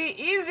 easy,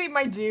 easy,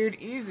 my dude,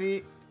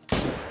 easy.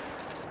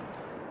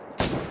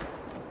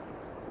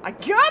 I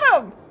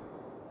got him!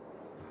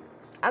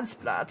 And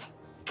splat.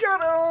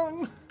 Got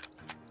him!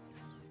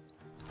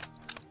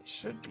 He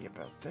should be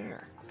about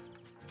there.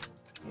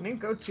 He didn't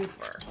go too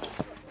far.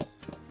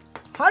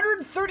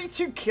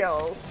 132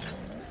 kills.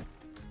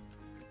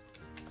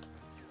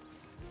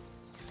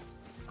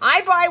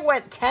 iBuy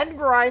went 10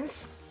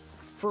 grinds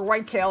for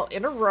Whitetail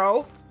in a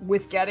row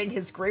with getting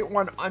his great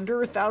one under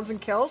 1,000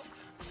 kills.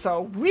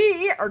 So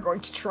we are going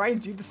to try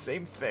and do the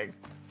same thing.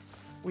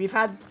 We've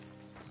had...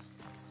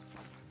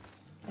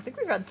 I think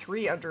we've had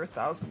 3 under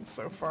 1,000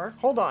 so far.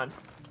 Hold on.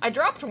 I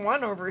dropped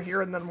one over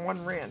here and then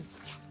one ran.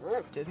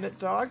 Didn't it,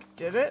 dog?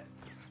 Did it?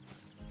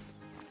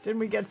 Didn't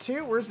we get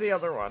 2? Where's the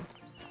other one?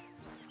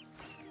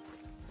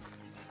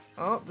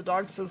 Oh, the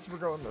dog says we're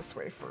going this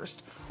way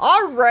first.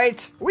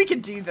 Alright, we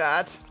can do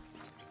that.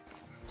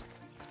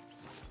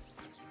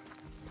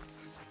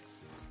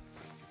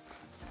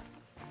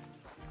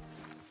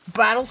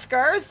 Battle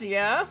scars,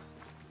 yeah.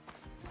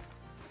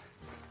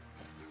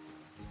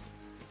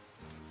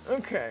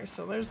 Okay,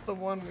 so there's the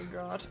one we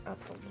got at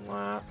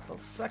the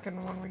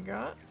second one we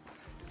got.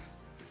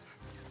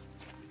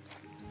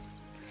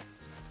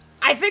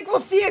 I think we'll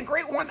see a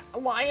great one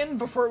lion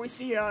before we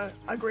see a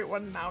great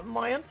one mountain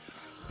lion.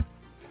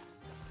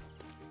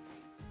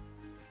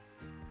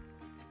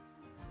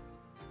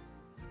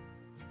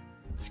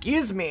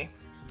 Excuse me.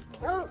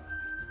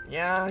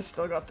 Yeah, I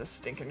still got this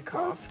stinking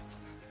cough.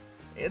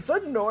 It's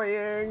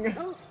annoying.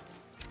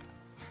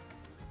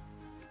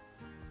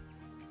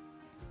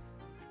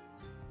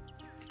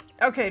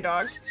 Okay,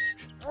 dog.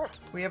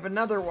 We have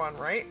another one,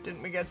 right?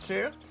 Didn't we get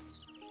 2?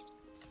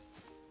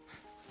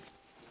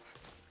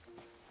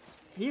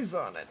 He's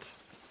on it.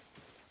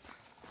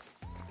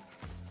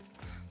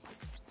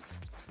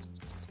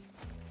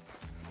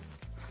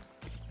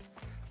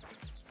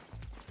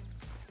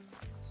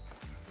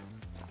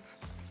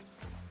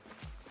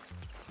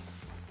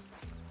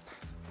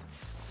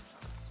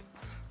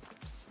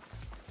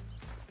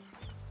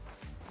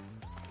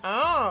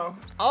 Oh.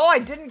 Oh, I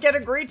didn't get a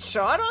great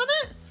shot on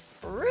it?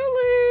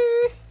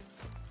 Really?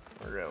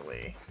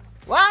 Really?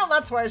 Well,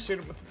 that's why I shoot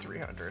him with the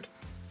 300.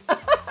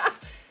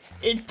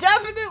 It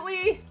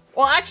definitely...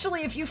 Well,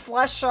 actually, if you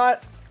flash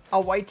shot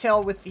a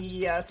whitetail with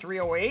the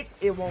 308,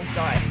 it won't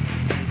die.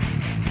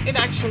 It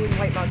actually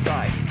might not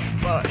die.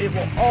 but it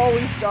will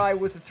always die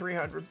with a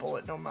 300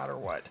 bullet no matter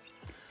what.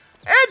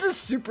 And a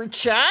super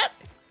chat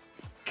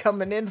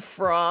coming in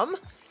from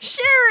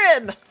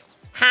Sharon.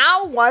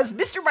 How was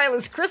Mr.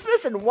 Milo's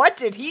Christmas and what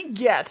did he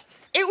get?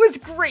 It was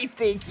great,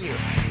 thank you.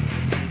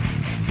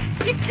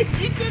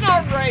 You did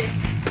all right.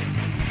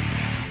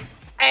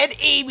 And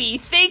Amy,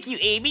 thank you,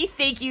 Amy.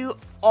 Thank you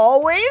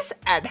always,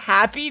 and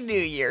Happy New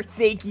Year.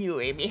 Thank you,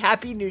 Amy.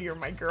 Happy New Year,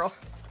 my girl.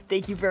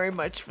 Thank you very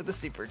much for the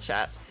super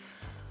chat.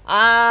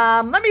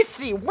 Let me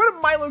see. What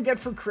did Milo get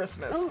for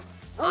Christmas?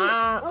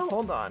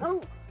 Hold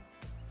on.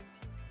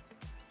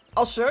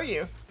 I'll show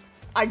you.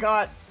 I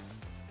got...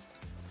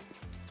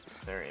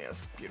 There he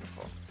is.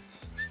 Beautiful.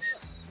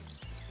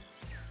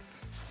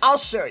 I'll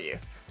show you.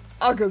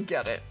 I'll go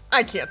get it.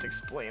 I can't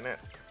explain it.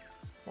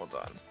 Hold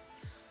on.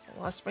 I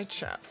lost my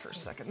chat for a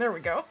second. There we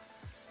go.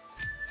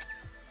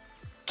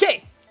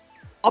 Okay.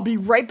 I'll be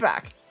right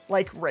back.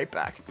 Like, right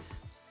back.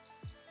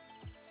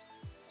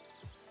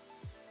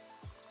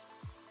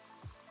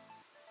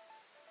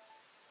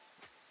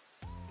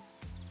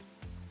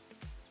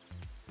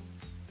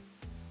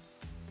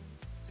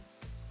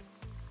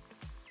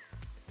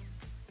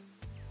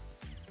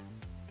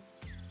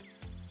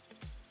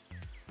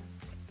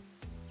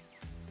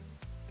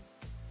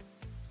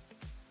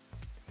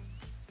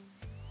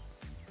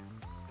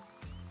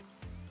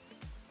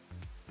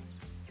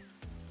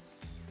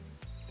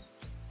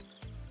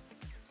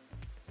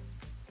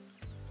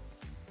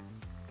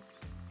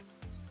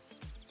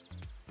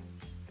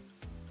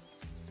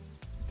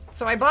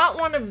 So I bought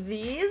one of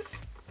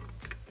these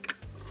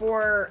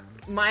for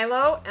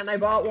Milo, and I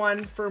bought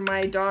one for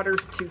my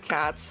daughter's 2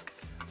 cats.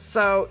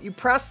 So you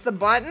press the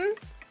button.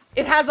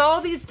 It has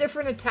all these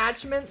different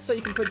attachments, so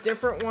you can put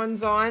different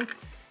ones on.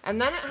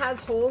 And then it has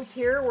holes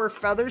here where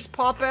feathers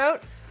pop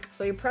out.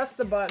 So you press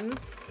the button.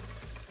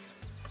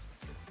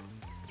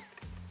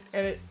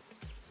 And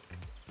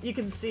you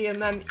can see,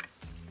 and then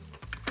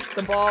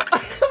the ball.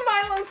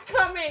 Milo's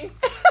coming.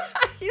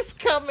 He's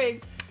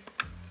coming.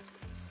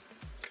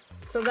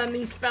 So then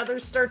these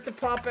feathers start to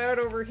pop out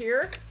over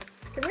here.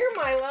 Come here,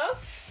 Milo.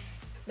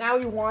 Now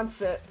he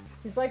wants it.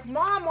 He's like,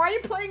 Mom, why are you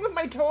playing with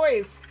my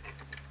toys?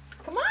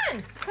 Come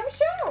on, come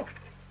show.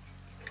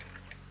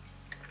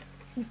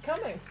 He's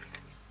coming.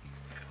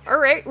 All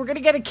right, we're gonna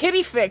get a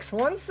kitty fix.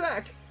 1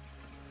 sec.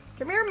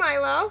 Come here,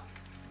 Milo.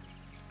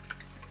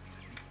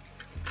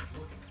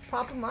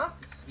 Pop him up.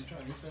 He's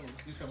trying,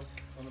 he's coming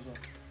on his own.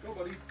 Go,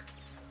 buddy.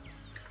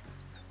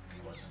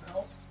 He wants some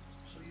help,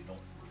 so you don't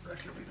wreck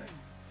everything.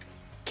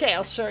 Okay,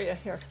 I'll show you.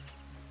 Here.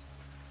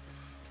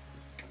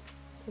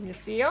 Can you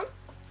see him?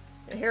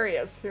 Yeah, here he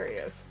is. Here he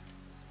is.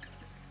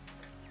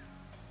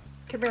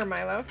 Come here,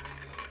 Milo.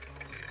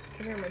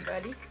 Come here, my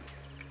buddy.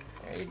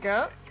 There you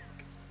go.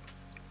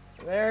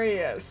 There he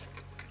is.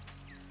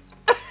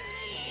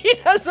 He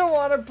doesn't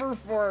want to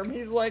perform.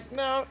 He's like,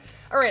 no.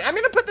 All right, I'm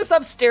going to put this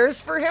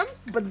upstairs for him,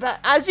 but that,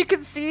 as you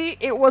can see,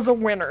 it was a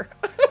winner.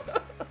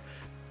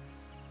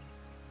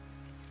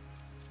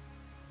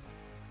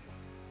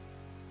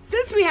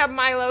 Since we have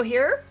Milo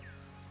here,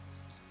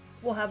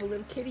 we'll have a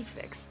little kitty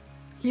fix.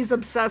 He's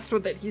obsessed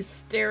with it. He's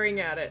staring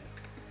at it.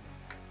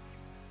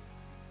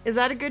 Is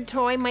that a good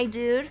toy, my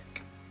dude?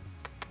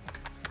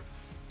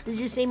 Did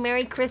you say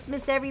Merry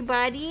Christmas,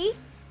 everybody?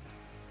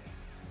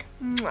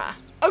 Mwah.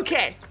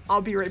 Okay,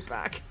 I'll be right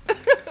back.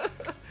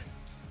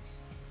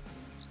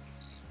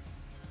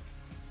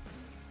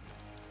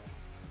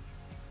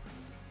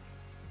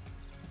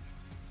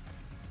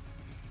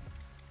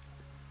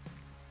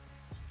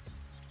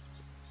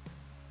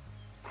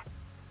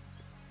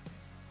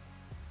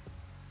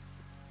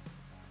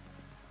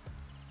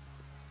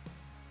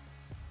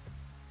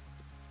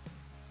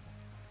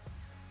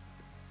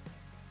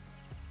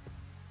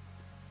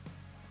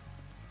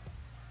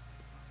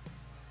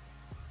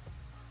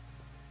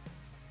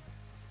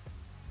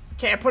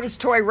 Okay, I put his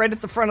toy right at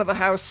the front of the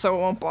house so it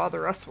won't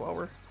bother us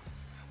while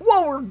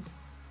we're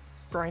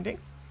grinding.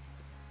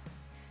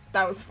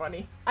 That was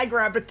funny. I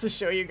grab it to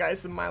show you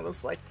guys and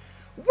Milo's like,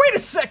 wait a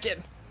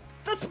second!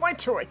 That's my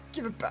toy.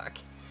 Give it back.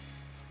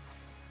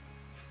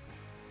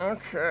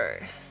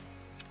 Okay.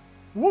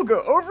 We'll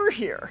go over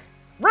here.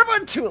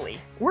 Revontuli.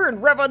 We're in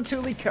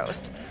Revontuli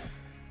Coast.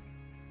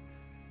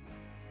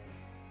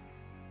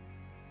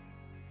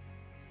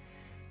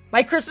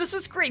 My Christmas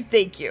was great,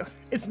 thank you.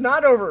 It's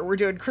not over. We're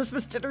doing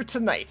Christmas dinner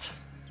tonight.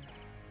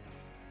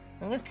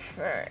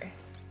 Okay.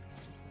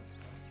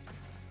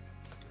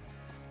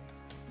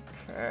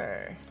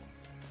 Okay.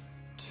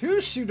 2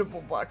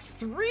 shootable bucks.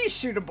 3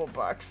 shootable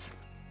bucks.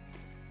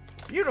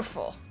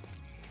 Beautiful.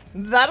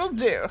 That'll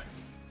do.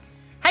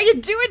 How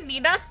you doing,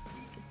 Nina?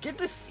 Good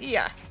to see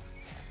ya.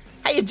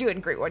 How you doing,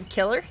 Great One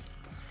Killer?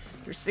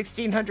 You're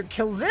 1,600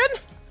 kills in.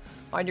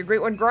 On your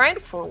Great One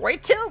grind for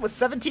Whitetail with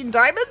 17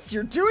 diamonds,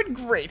 you're doing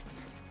great.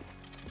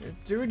 You're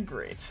doing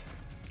great.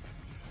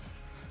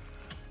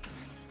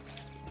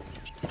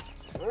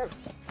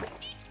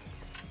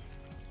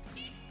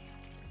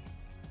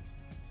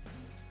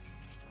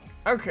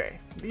 Okay,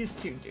 these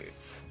 2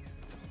 dudes.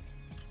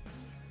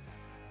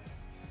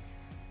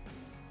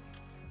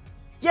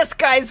 Yes,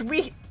 guys,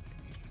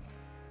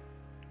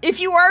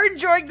 if you are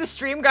enjoying the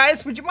stream,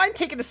 guys, would you mind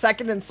taking a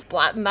second and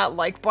splatting that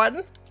like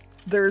button?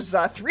 There's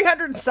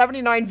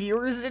 379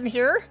 viewers in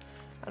here,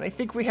 and I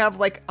think we have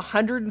like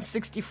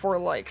 164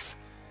 likes.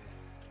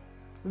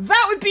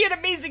 That would be an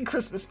amazing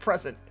Christmas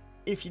present.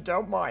 If you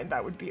don't mind,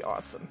 that would be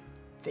awesome.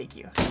 Thank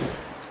you.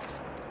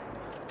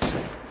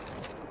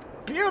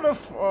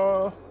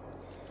 Beautiful.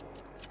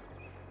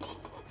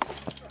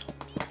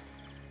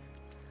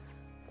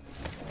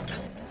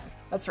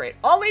 That's right.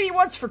 All Lady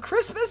wants for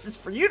Christmas is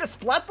for you to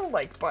splat the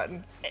like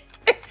button.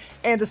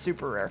 And a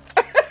super rare.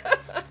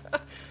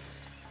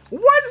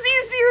 One's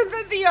easier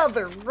than the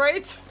other,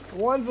 right?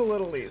 One's a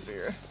little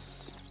easier.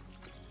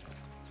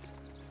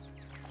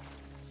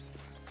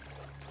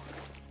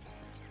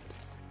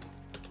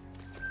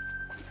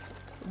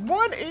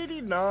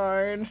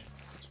 $189.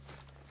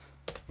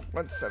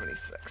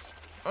 $176.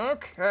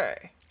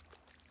 Okay.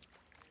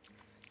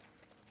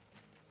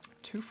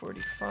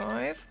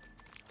 $245.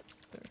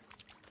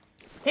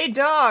 Hey,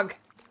 dog!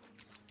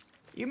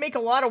 You make a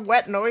lot of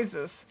wet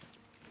noises.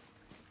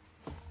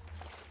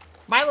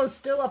 Milo's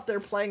still up there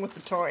playing with the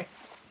toy.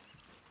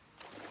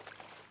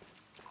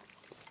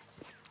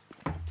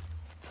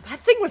 So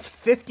that thing was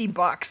 50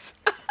 bucks.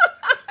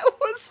 It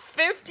was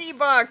 50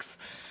 bucks.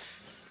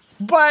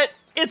 But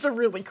it's a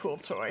really cool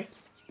toy.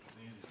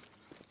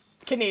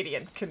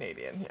 Canadian,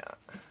 yeah.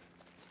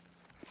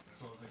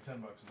 So it's like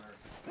 10 bucks American.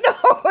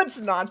 No, it's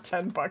not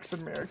 10 bucks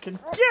American.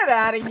 Get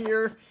out of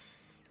here.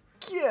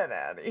 Get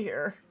out of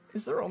here.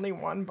 Is there only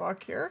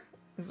 $1 here?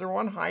 Is there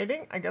one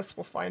hiding? I guess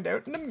we'll find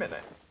out in a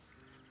minute.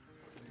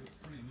 It's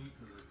pretty neat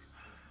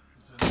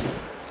because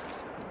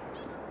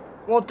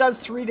Well, it does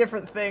 3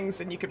 different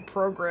things, and you can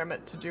program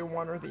it to do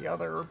one or the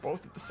other, or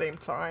both at the same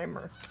time.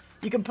 Or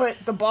you can put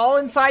the ball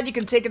inside, you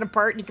can take it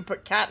apart, and you can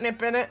put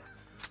catnip in it,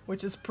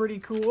 which is pretty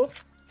cool.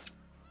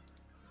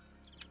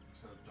 it's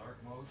got dark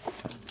mode.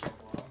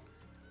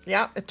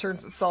 Yeah, it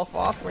turns itself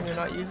off when you're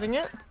not using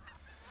it.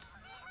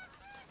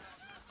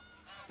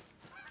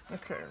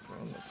 Okay,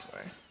 run this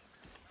way.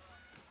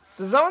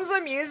 The zones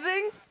I'm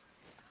using,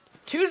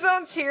 2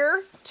 zones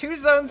here, 2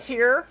 zones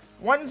here,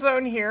 1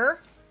 zone here,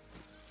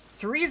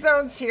 3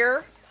 zones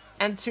here,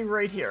 and 2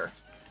 right here.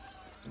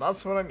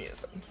 That's what I'm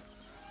using.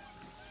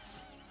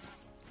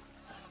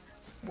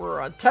 We're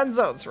on 10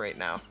 zones right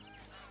now.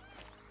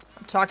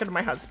 I'm talking to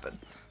my husband.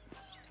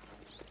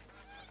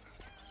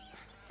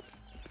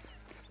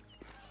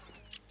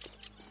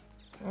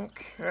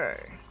 Okay.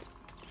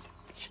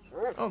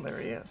 Oh, there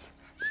he is.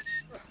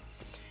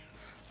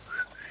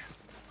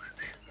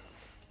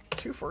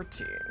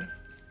 214.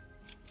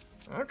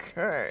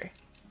 Okay.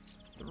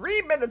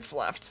 3 minutes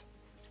left.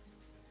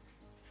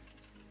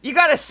 You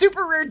got a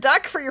super rare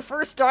duck for your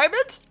first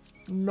diamond?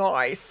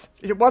 Nice.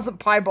 It wasn't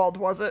piebald,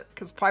 was it?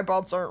 Because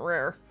piebalds aren't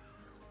rare.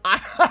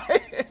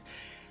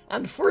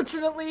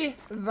 Unfortunately,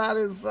 that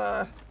is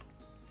the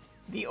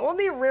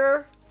only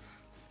rare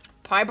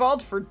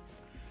piebald for...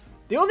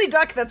 The only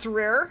duck that's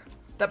rare,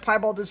 that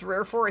piebald is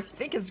rare for, I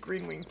think is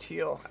green-winged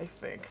teal, I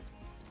think.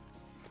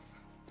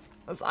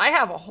 Because I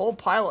have a whole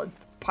pile of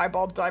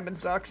piebald diamond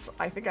ducks.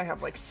 I think I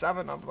have like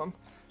 7 of them.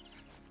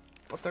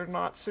 But they're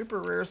not super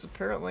rares,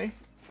 apparently.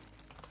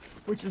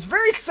 Which is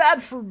very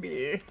sad for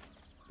me. A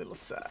little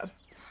sad.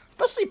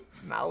 Especially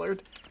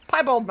mallard.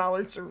 Piebald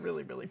mallards are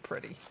really, really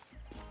pretty.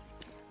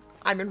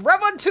 I'm in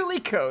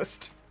Revontuli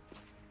Coast.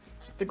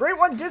 The Great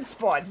One did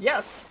spawn,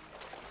 yes.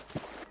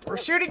 We're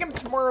shooting him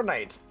tomorrow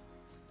night.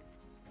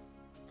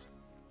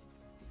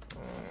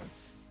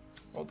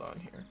 Hold on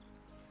here.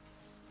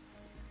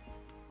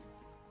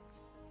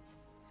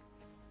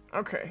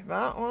 Okay,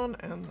 that one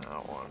and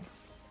that one.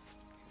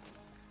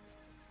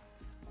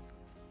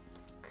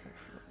 Okay,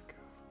 here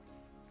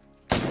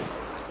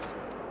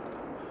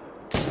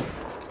we go.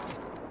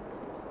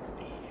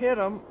 Hit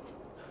him.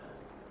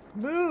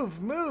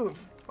 Move,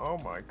 move. Oh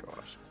my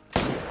gosh. I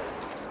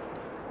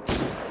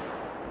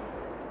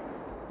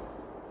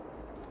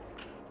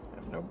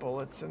have no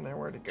bullets in there.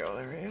 Where'd it go?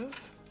 There he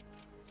is.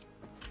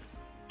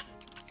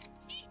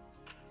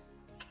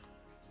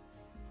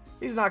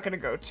 He's not gonna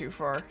go too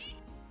far.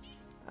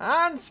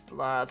 And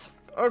splat.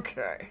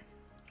 Okay.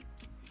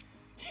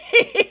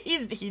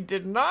 He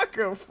did not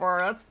go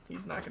far.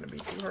 He's not gonna be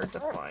too hard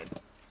to find.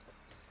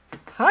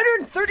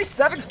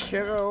 137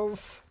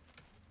 kills.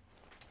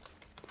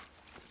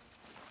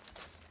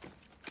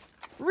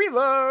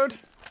 Reload.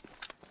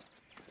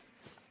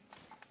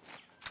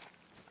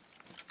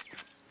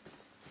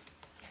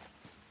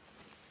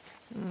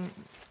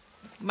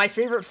 My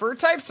favorite fur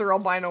types are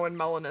albino and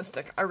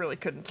melanistic. I really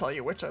couldn't tell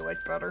you which I like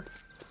better.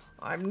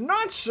 I'm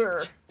not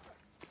sure.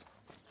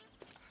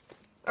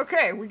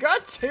 Okay, we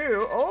got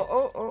 2.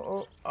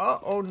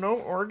 Oh, no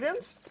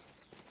organs?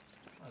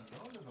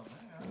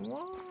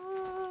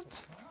 What?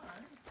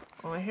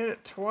 Oh, I hit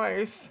it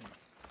twice.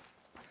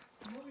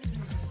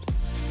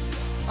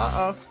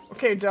 Uh-oh.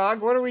 Okay,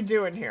 dog, what are we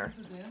doing here?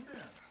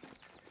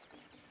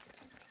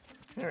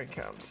 There he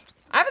comes.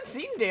 I haven't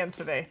seen Dan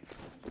today.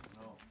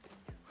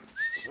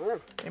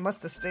 They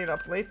must have stayed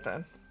up late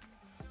then.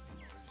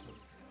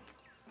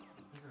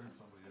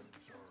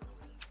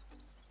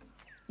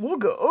 We'll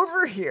go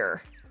over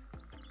here.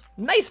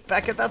 Nice,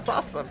 Beckett. That's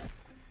awesome.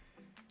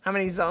 How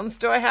many zones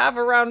do I have?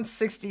 Around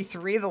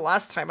 63 the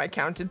last time I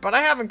counted, but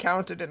I haven't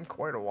counted in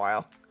quite a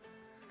while.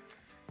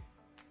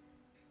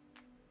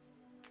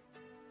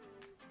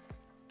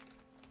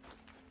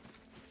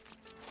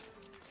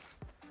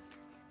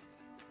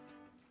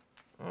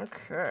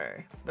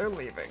 Okay, they're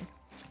leaving.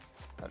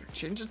 Better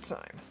change the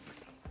time.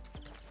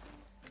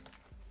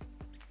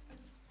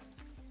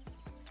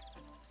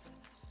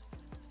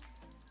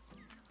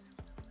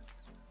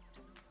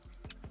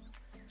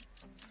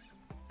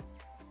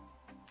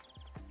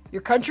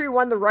 Your country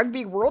won the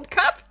Rugby World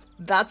Cup?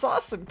 That's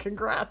awesome.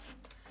 Congrats.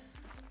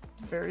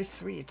 Very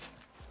sweet.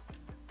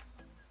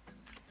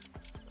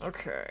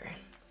 Okay.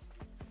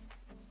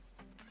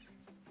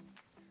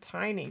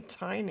 Tiny,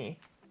 tiny.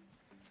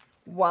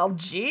 Well,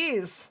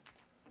 geez.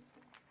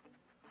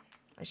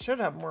 I should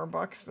have more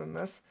bucks than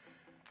this.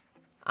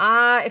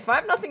 If I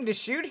have nothing to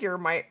shoot here,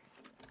 I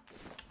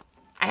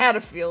had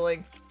a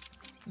feeling.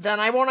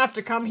 Then I won't have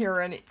to come here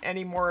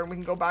anymore, and we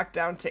can go back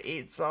down to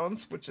 8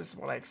 zones, which is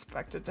what I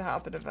expected to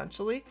happen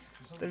eventually.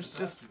 There's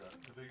just...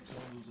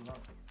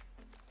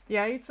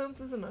 Yeah, 8 zones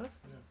is enough.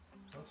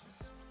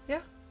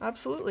 Yeah,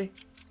 absolutely.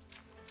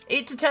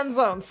 8 to 10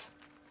 zones.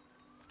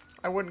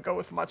 I wouldn't go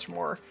with much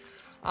more.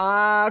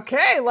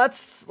 Okay,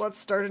 let's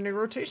start a new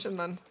rotation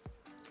then.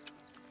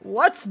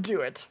 Let's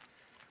do it.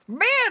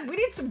 Man, we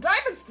need some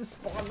diamonds to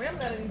spawn. We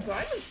haven't had any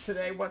diamonds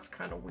today, what's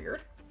kind of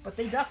weird. But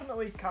they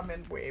definitely come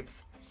in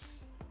waves.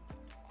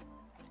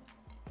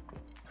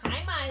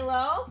 Hi,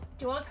 Milo.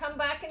 Do you want to come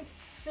back and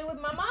sit with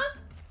Mama?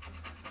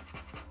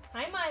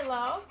 Hi,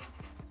 Milo.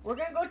 We're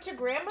going to go to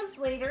Grandma's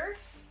later.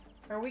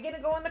 Are we going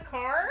to go in the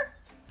car?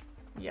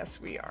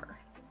 Yes, we are.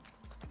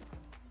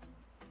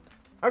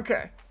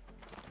 Okay.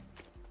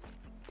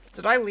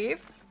 Did I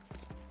leave?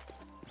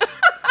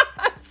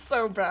 It's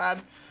so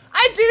bad.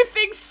 I do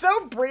things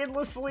so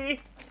brainlessly.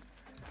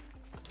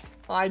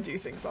 I do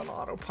things on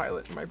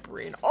autopilot in my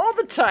brain all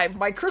the time.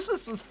 My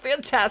Christmas was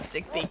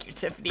fantastic. Thank you,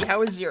 Tiffany. How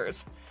was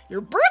yours? Your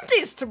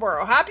birthday's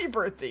tomorrow. Happy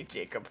birthday,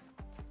 Jacob.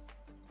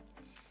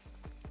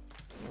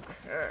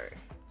 Okay.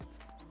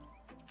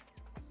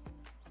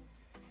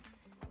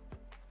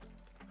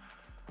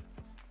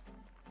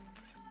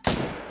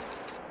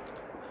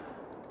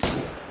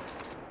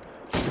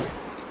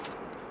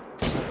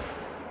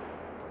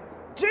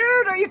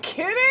 Dude, are you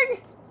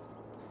kidding?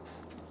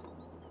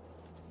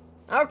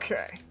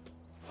 Okay.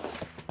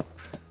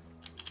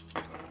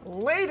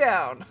 Lay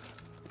down.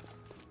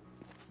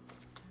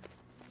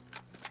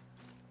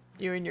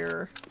 You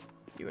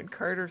and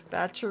Carter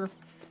Thatcher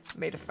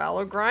made a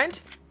fallow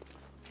grind.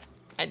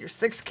 And your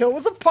 6th kill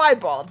was a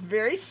piebald.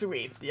 Very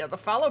sweet. Yeah, the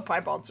fallow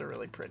piebalds are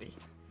really pretty.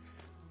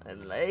 I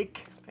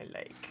like.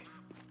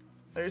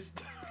 There's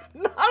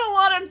not a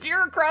lot of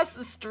deer across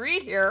the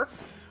street here.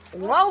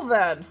 Well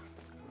then.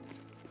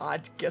 I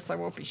guess I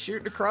won't be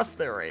shooting across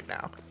there right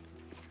now.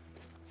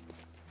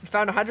 We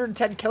found a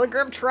 110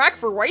 kilogram track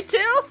for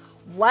whitetail?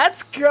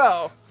 Let's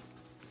go.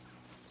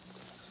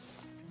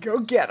 Go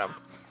get him.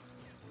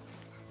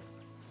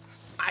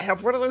 I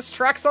have one of those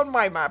tracks on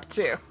my map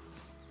too.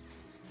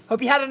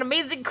 Hope you had an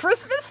amazing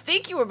Christmas.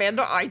 Thank you,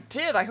 Amanda. I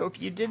did. I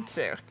hope you did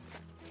too.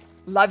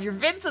 Love your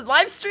vids and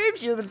live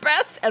streams. You're the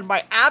best and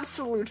my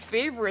absolute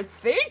favorite.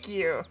 Thank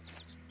you.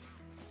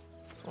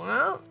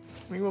 Well,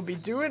 we will be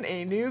doing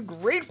a new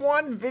Grade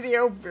 1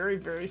 video very,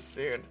 very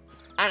soon.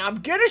 And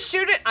I'm gonna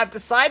shoot it. I've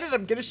decided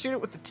I'm gonna shoot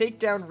it with the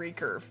takedown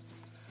recurve.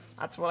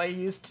 That's what I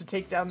used to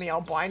take down the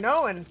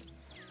albino, and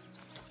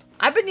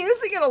I've been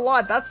using it a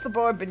lot. That's the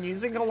bow I've been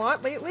using a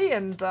lot lately,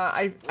 and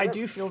I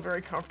do feel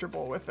very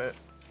comfortable with it.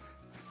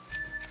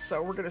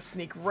 So we're gonna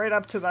sneak right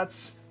up to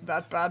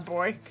that bad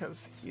boy,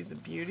 because he's a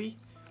beauty.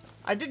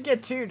 I did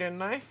get 2,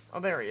 didn't I? Oh,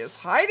 there he is,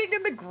 hiding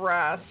in the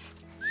grass.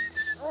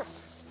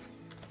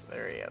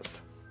 There he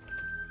is.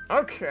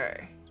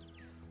 Okay.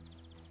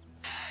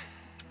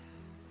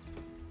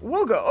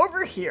 We'll go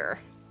over here.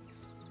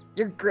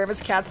 Your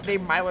grandma's cat's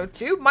named Milo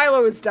too?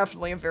 Milo is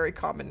definitely a very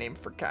common name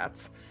for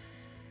cats.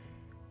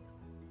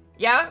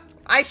 Yeah,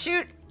 I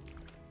shoot.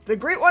 The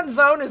Great One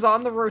zone is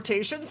on the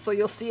rotation, so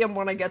you'll see him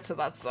when I get to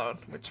that zone,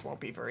 which won't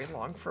be very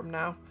long from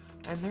now.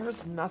 And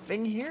there's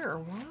nothing here.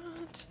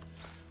 What?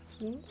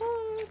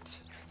 What?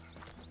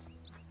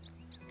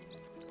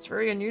 It's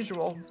very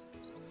unusual.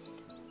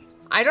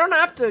 I don't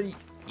have to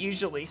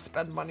usually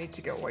spend money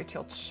to get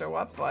whitetail to show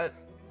up, but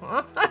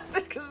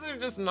because they're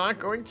just not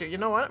going to. You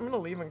know what? I'm gonna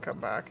leave and come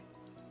back.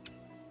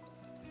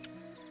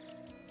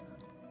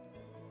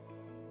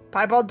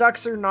 Piebald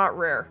ducks are not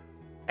rare,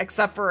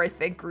 except for I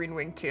think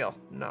green-winged teal.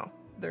 No,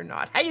 they're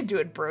not. How you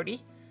doing,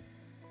 Brody?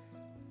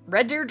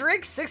 Red deer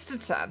drake 6 to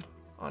 10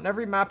 on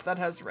every map that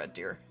has red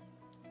deer.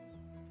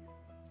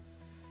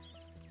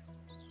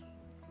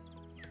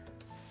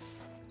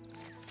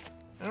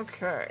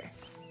 Okay.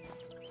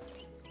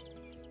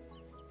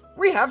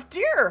 We have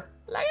deer.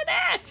 Look at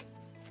that.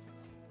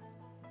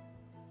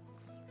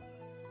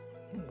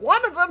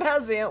 One of them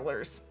has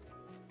antlers.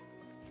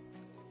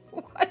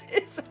 What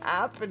is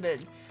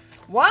happening?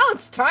 Well,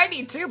 it's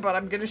tiny too, but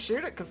I'm gonna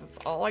shoot it because it's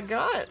all I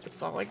got.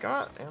 It's all I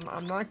got, and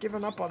I'm not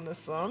giving up on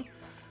this zone.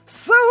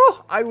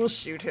 So, I will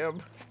shoot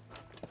him.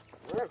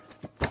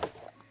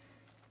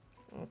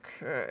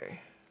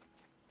 Okay.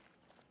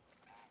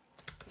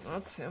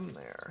 That's him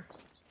there.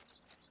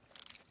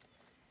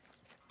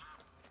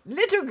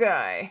 Little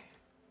guy.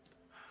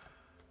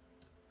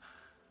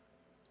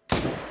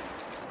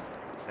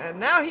 And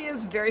now he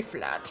is very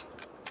flat.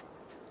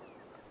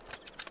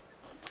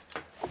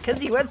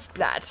 Because he went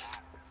splat.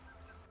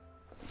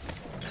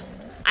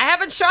 I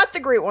haven't shot the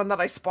great one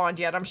that I spawned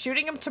yet. I'm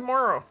shooting him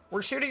tomorrow.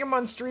 We're shooting him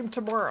on stream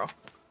tomorrow.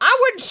 I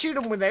wouldn't shoot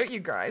him without you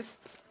guys.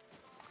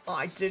 Oh,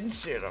 I didn't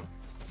shoot him.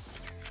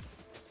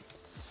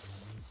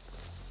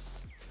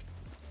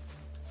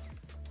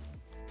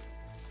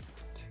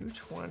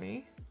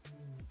 $220.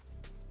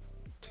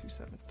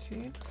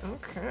 $217.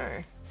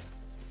 Okay.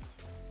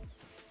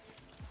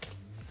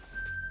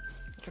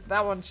 If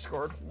that one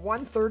scored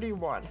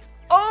 131.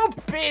 Oh,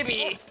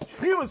 baby!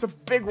 He was a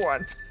big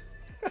one.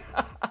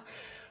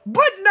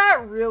 But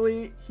not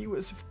really. He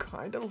was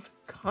kind of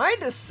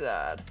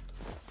sad.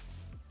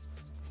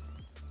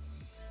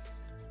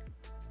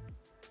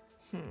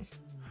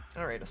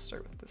 Alright, I'll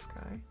start with this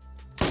guy.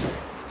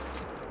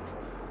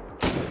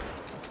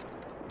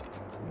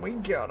 We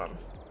got him.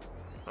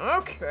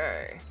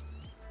 Okay.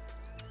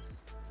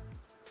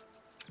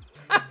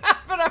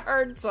 Having a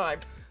hard time.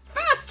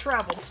 Fast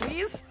travel,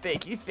 please.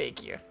 Thank you,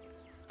 thank you.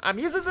 I'm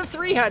using the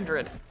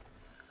 300.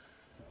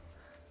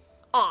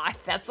 Aw,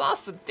 that's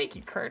awesome. Thank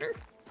you, Carter.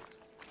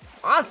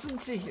 Awesome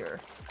to hear.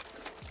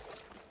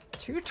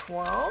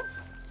 212.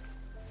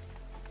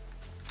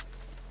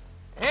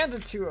 And a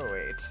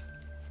 208.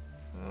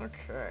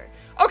 Okay.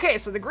 Okay,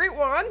 so the great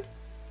one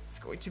is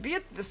going to be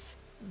at this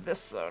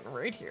zone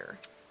right here.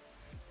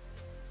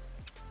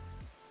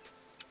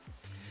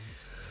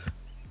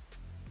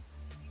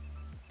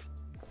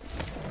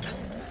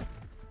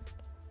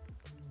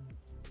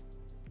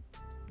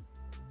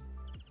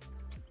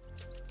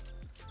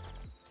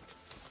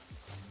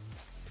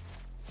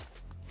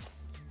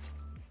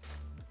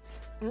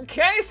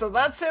 Okay, so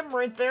that's him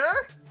right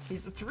there.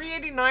 He's a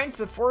 389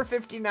 to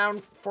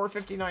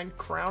 459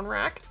 crown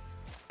rack.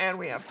 And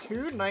we have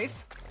two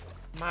nice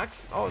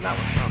max. Oh, that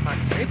one's not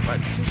max weight, but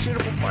two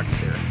shootable bucks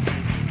here.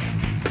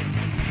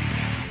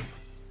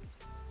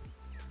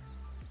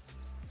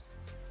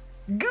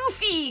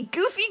 Goofy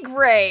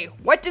Gray.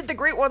 What did the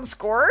great one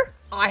score?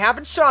 I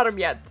haven't shot him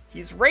yet.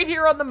 He's right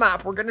here on the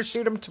map. We're gonna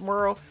shoot him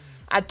tomorrow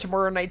at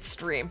tomorrow night's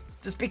stream.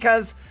 Just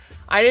because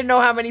I didn't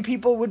know how many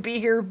people would be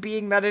here,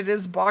 being that it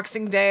is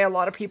Boxing Day. A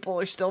lot of people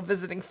are still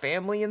visiting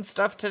family and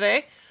stuff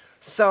today.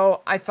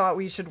 So I thought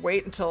we should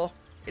wait until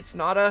it's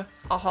not a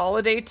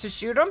holiday to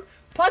shoot him.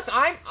 Plus,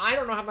 I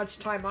don't know how much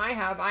time I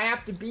have. I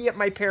have to be at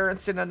my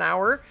parents' in an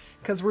hour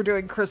because we're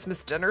doing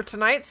Christmas dinner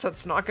tonight. So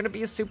it's not going to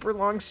be a super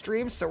long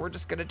stream. So we're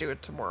just going to do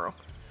it tomorrow.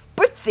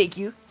 But thank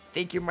you,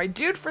 my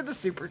dude, for the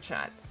super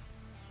chat.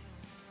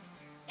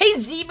 Hey,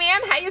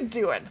 Z-Man, how you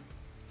doing?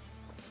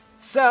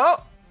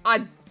 So,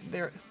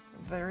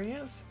 there he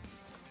is.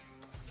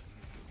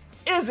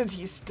 Isn't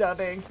he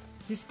stunning?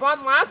 He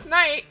spawned last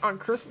night on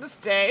Christmas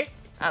Day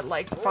at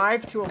like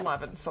 5 to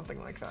 11,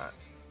 something like that.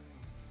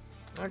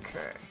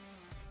 Okay.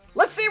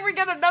 Let's see if we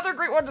get another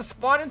great one to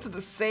spawn into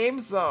the same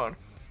zone.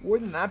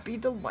 Wouldn't that be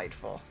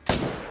delightful?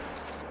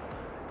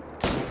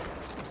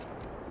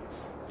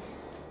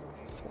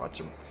 Let's watch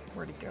him.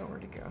 Where'd he go?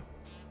 Where'd he go?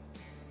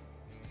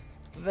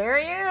 There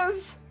he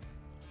is!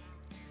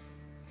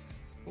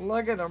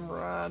 Look at him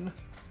run.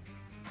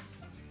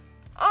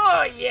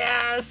 Oh,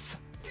 yes!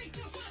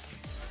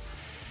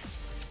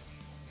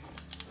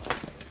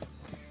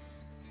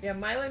 Yeah,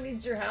 Milo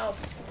needs your help.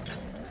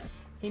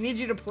 He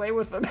needs you to play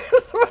with him.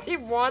 That's what he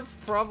wants,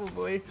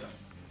 probably.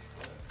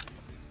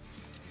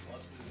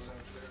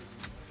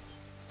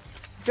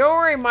 Don't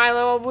worry,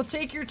 Milo. We'll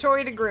take your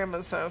toy to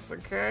Grandma's house,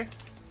 okay?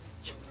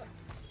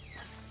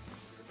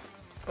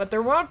 But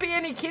there won't be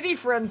any kitty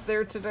friends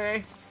there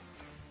today.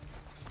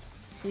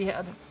 He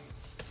had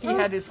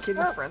his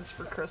kitty friends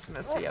for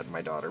Christmas. He had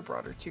my daughter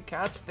brought her 2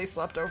 cats. They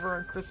slept over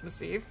on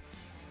Christmas Eve,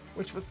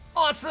 which was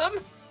awesome.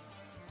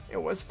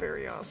 It was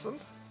very awesome.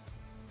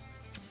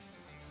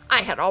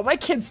 I had all my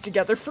kids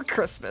together for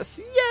Christmas.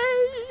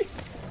 Yay!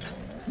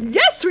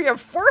 Yes, we have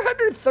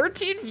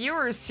 413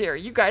 viewers here.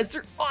 You guys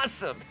are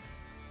awesome.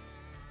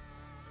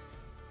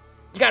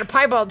 You got a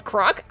piebald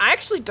croc? I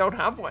actually don't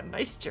have one.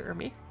 Nice,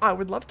 Jeremy. I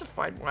would love to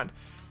find one.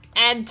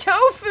 And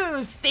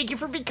Tofu's, thank you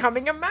for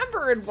becoming a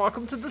member and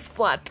welcome to the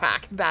Splat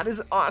Pack. That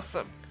is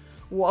awesome.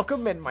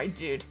 Welcome in, my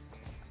dude.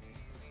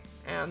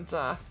 And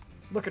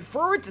looking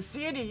forward to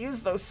seeing you use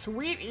those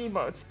sweet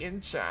emotes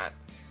in chat.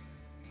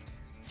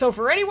 So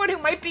for anyone who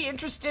might be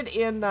interested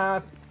in,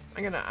 I'm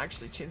gonna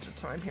actually change the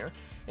time here,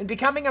 in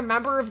becoming a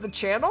member of the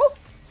channel,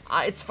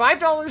 it's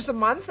 $5 a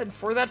month, and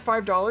for that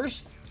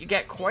 $5, you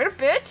get quite a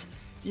bit.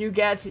 You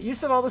get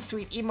use of all the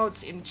sweet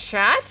emotes in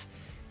chat.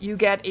 You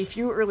get a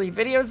few early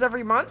videos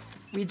every month.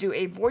 We do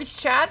a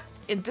voice chat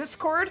in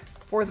Discord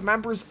for the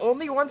members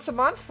only once a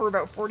month for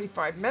about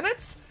 45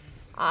 minutes.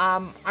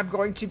 I'm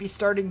going to be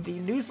starting the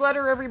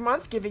newsletter every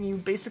month, giving you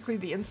basically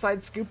the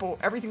inside scoop of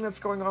everything that's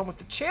going on with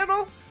the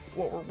channel,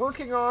 what we're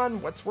working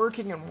on, what's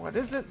working and what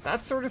isn't,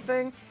 that sort of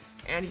thing.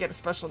 And you get a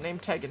special name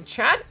tag in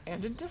chat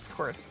and in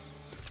Discord.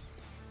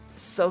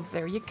 So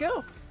there you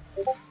go.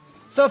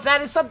 So if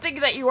that is something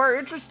that you are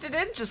interested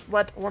in, just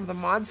let one of the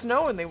mods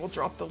know and they will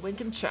drop the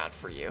link in chat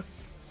for you.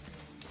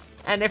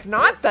 And if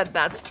not, then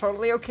that's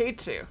totally okay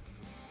too.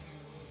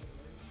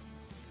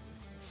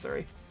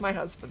 Sorry, my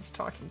husband's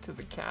talking to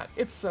the cat.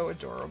 It's so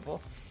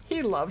adorable.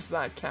 He loves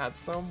that cat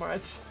so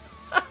much.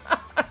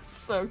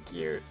 So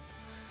cute.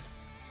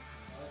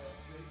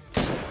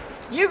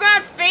 You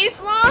got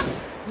face loss?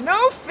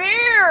 No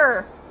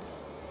fear!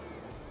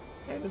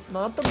 And it's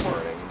not the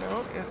morning.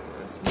 No,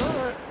 it's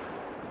not.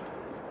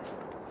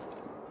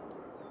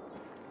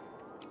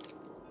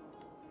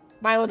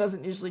 Milo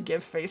doesn't usually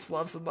give face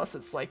loves unless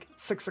it's like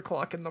 6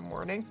 o'clock in the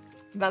morning.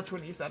 That's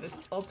when he's at his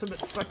ultimate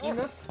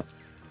suckiness.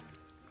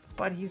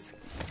 But he's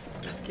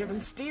just giving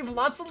Steve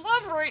lots of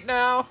love right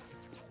now.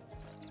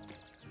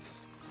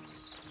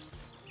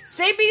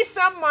 Save me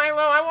some, Milo.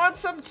 I want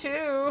some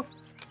too.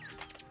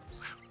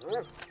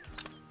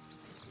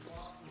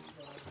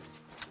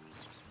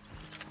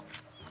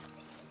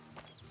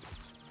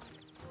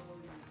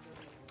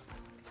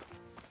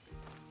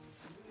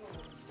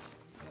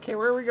 Okay,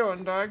 where are we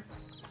going, dog?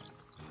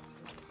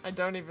 I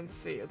don't even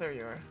see you. There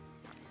you are.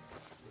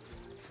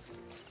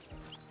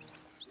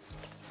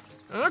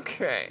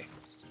 Okay.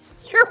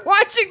 You're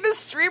watching the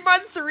stream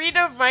on 3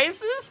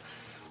 devices?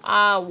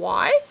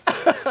 Why?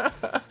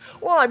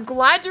 Well, I'm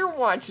glad you're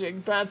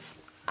watching. That's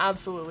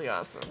absolutely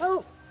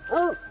awesome.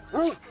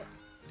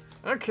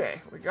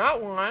 Okay, we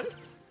got one.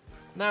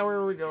 Now where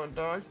are we going,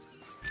 dog?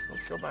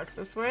 Let's go back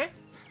this way.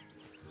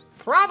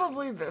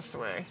 Probably this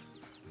way.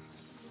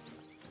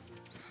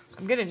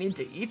 I'm gonna need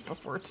to eat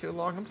before too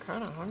long. I'm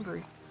kind of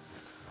hungry.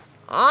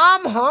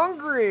 I'm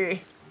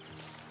hungry!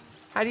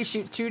 How do you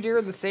shoot 2 deer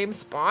in the same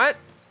spot?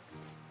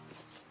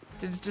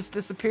 Did it just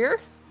disappear?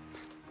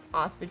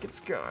 I think it's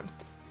gone.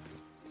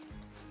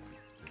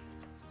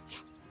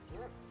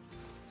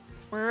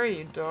 Where are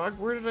you, dog?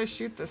 Where did I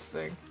shoot this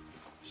thing?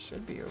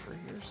 Should be over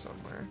here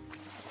somewhere.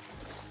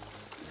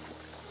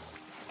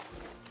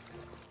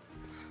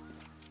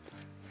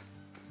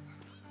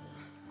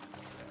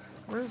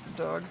 Where's the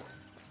dog?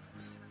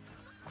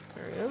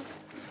 There he is.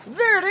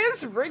 There it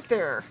is! Right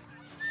there!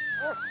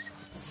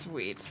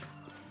 Sweet.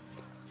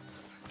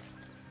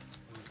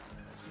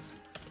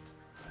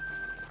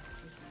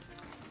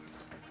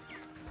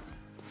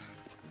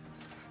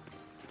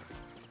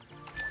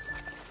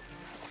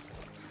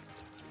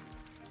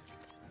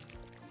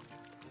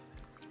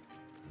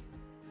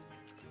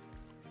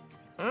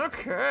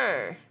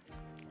 Okay.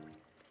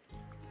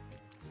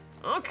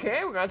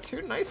 Okay, we got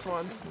 2 nice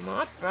ones.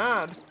 Not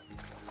bad.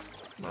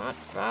 Not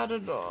bad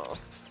at all.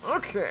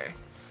 Okay.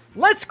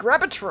 Let's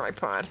grab a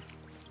tripod.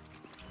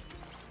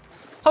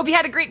 Hope you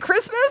had a great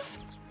Christmas.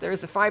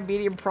 There's a 5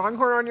 medium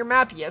pronghorn on your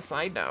map. Yes,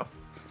 I know.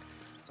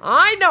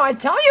 I know. I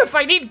tell you, if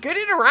I need good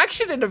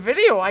interaction in a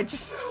video, I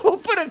just will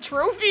put a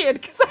trophy in,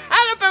 because I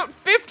had about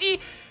 50.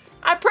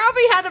 I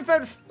probably had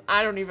about,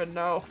 I don't even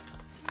know,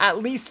 at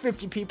least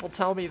 50 people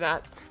tell me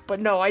that. But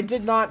no, I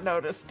did not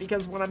notice,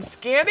 because when I'm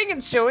scanning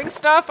and showing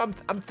stuff, I'm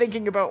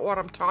thinking about what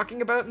I'm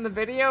talking about in the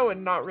video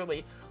and not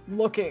really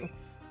looking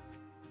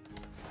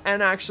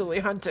and actually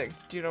hunting.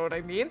 Do you know what I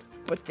mean?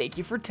 But thank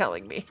you for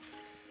telling me.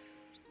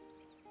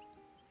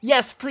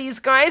 Yes, please,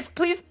 guys.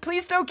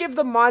 Please don't give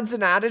the mods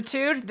an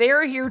attitude. They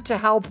are here to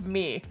help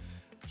me.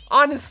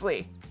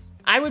 Honestly,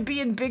 I would be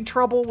in big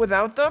trouble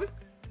without them.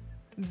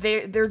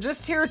 They're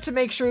just here to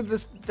make sure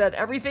that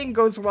everything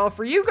goes well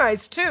for you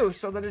guys too,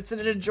 so that it's an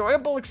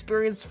enjoyable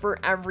experience for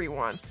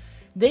everyone.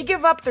 They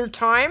give up their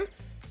time.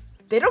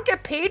 They don't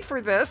get paid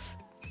for this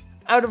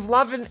out of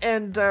love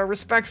and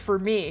respect for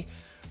me.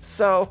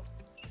 So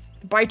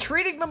by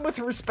treating them with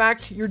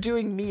respect, you're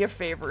doing me a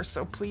favor.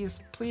 So please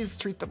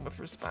treat them with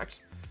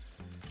respect.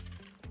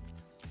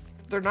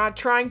 They're not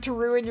trying to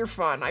ruin your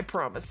fun, I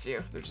promise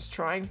you. They're just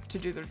trying to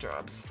do their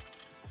jobs.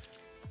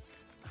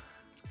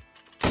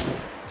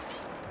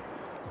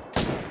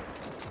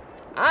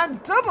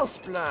 And double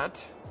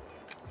splat.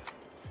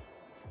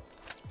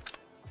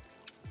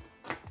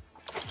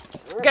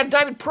 Got a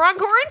diamond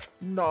pronghorn?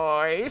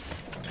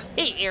 Nice.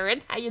 Hey,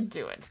 Aaron, how you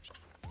doing?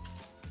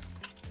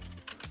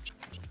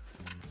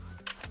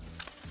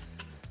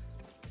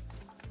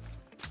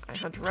 I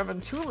hunt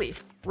Revontuli.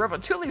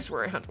 Revontuli's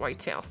where I hunt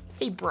whitetail.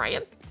 Hey,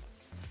 Brian.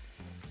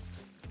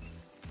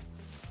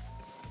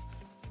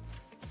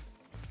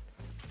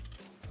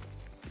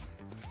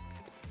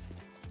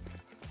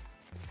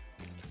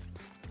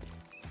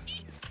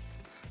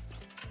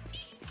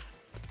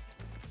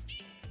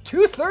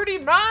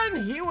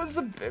 $239. He was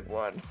a big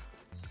one.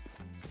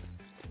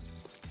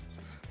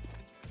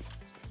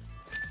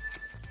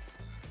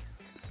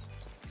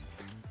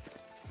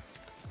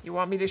 You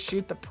want me to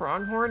shoot the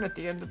pronghorn at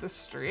the end of the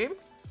stream?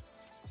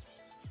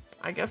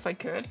 I guess I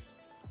could.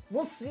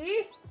 We'll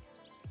see.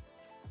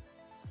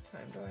 What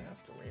time do I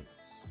have to leave?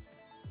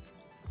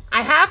 I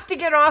I have to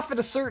get off at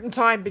a certain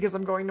time because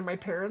I'm going to my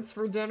parents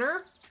for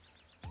dinner.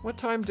 What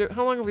time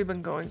how long have we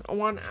been going?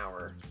 1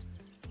 hour.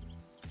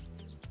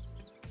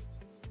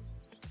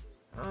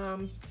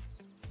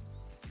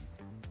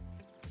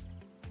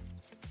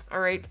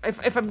 Alright,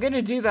 if I'm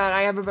gonna do that,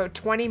 I have about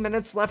 20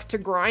 minutes left to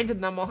grind,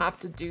 and then we'll have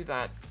to do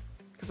that.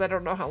 Because I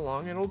don't know how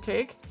long it'll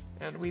take,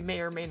 and we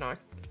may or may not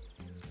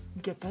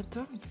get that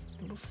done.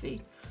 We'll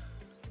see.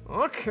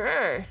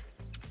 Okay.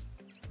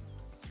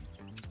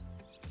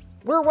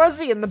 Where was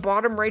he? In the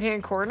bottom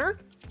right-hand corner?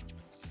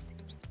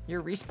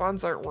 Your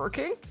respawns aren't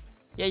working?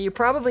 Yeah, you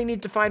probably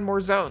need to find more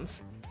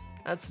zones.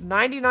 That's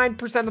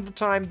 99% of the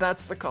time,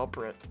 that's the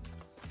culprit.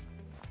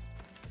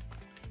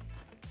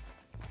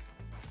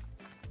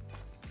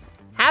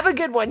 Have a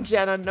good one,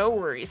 Jenna. No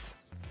worries.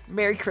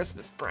 Merry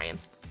Christmas, Brian.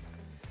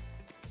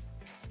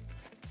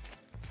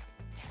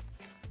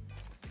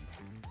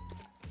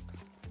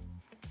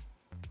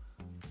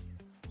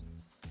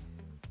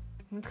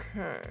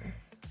 Okay.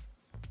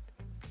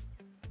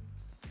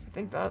 I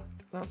think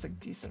that's a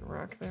decent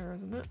rack there,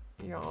 isn't it?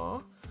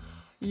 Yeah.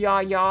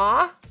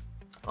 Yeah.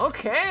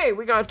 Okay,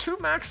 we got 2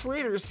 max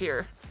waiters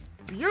here.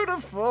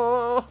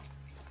 Beautiful.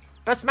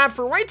 Best map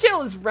for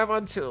Whitetail is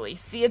Revontuli.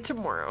 See you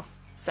tomorrow.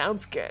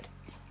 Sounds good.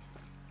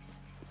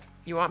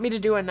 You want me to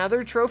do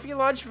another trophy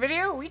launch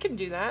video? We can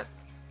do that.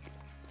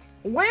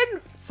 When?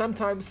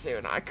 Sometime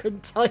soon. I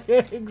couldn't tell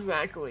you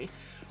exactly.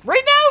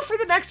 Right now, for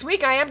the next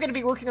week, I am going to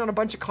be working on a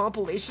bunch of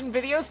compilation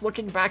videos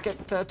looking back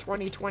at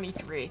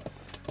 2023.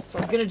 So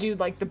I'm going to do,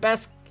 like, the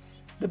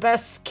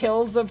best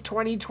kills of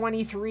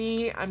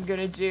 2023. I'm going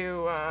to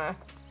do,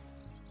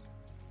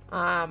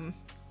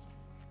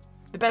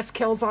 the best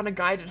kills on a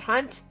guided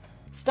hunt.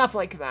 Stuff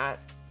like that.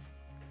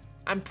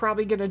 I'm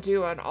probably going to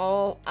do an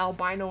all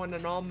albino and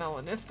an all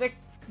melanistic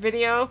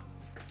video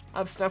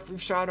of stuff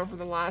we've shot over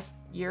the last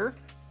year.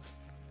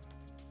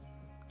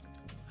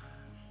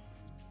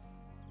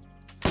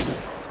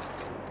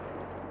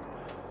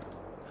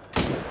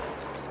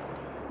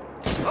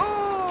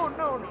 Oh,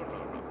 no.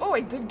 Oh,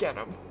 I did get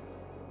him.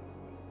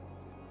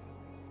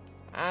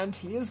 And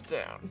he is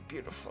down.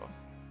 Beautiful.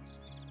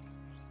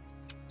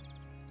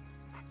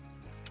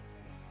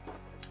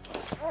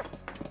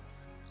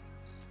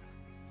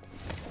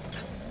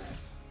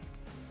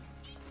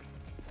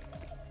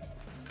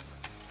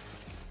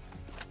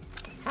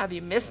 Have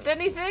you missed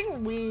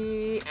anything?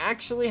 We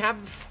actually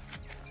have...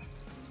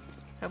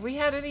 Have we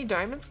had any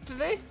diamonds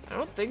today? I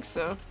don't think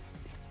so.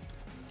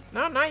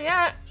 No, not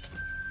yet.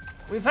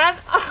 We've had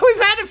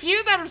a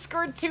few that have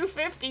scored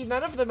 250.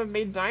 None of them have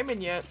made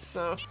diamond yet,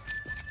 so...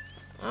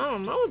 I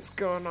don't know what's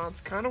going on.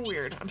 It's kind of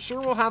weird. I'm sure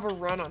we'll have a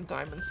run on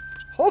diamonds.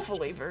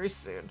 Hopefully, very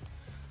soon.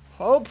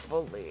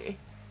 Hopefully.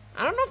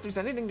 I don't know if there's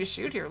anything to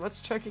shoot here. Let's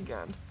check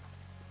again.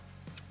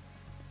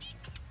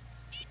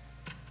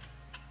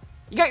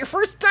 You got your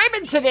first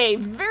diamond today!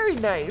 Very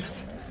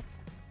nice!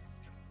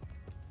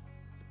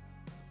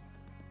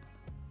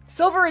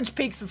 Silver Ridge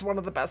Peaks is one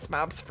of the best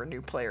maps for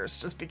new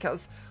players, just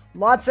because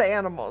lots of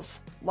animals.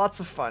 Lots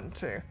of fun,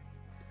 too.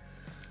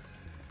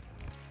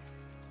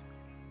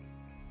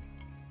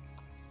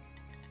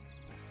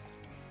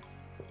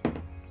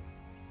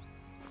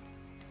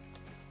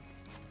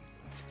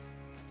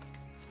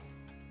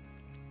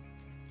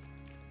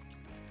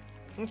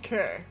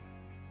 Okay.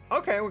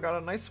 Okay, we got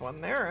a nice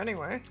one there,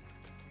 anyway.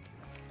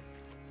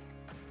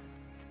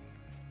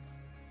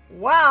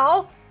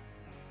 Well,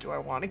 do I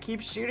want to keep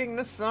shooting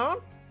this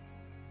zone?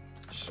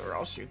 Sure,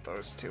 I'll shoot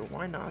those two.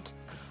 Why not?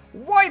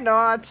 Why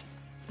not?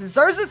 The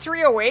Zarza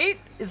 308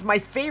 is my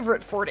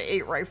favorite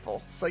 4-8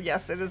 rifle, so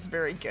yes, it is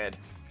very good.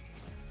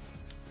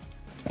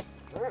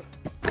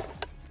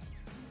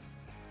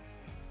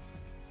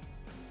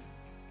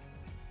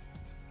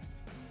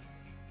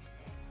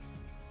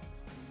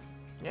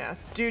 Yeah,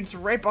 dude's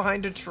right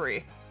behind a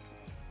tree.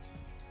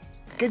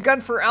 Good gun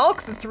for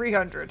elk, the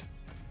 300.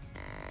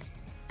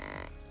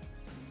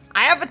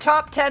 I have a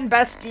top 10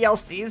 best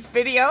DLCs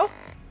video,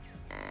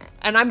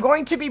 and I'm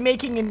going to be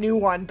making a new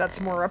one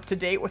that's more up to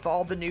date with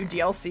all the new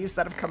DLCs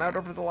that have come out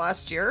over the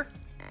last year.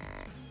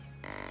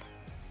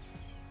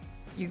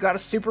 You got a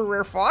super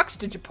rare fox?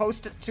 Did you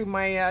post it to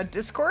my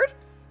Discord?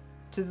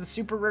 To the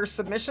super rare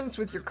submissions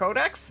with your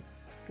codex?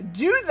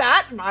 Do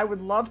that, and I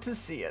would love to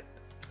see it.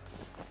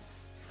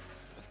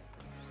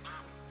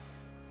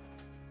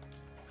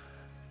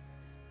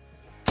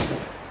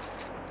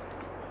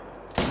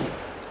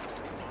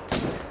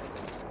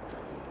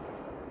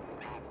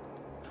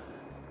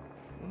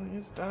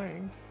 He's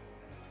dying.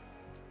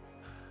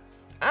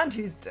 And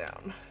he's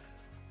down.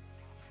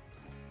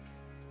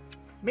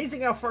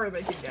 Amazing how far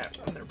they can get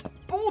when they're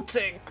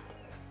bolting.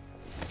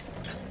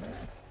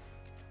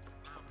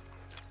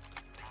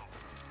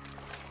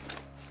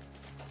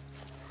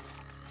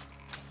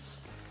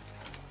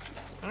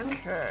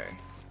 Okay.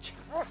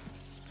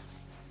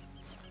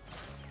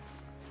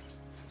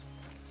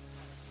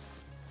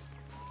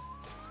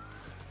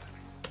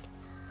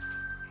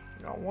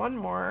 Got one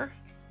more.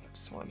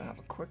 Just wanted to have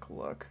a quick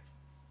look.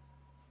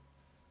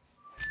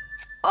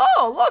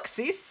 Oh, look,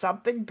 see,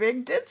 something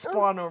big did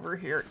spawn over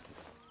here.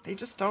 They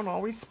just don't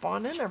always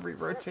spawn in every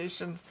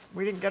rotation.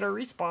 We didn't get our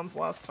respawns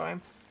last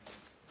time.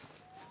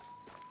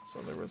 So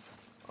there was...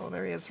 Oh,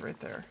 there he is right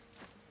there.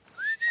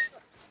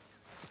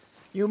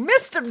 You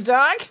missed him,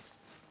 dog!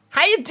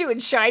 How you doing,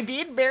 Shy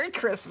Bean? Merry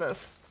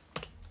Christmas.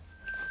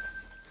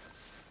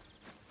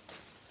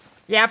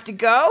 You have to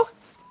go?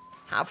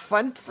 Have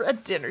fun for a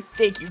dinner.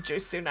 Thank you,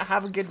 Josuna.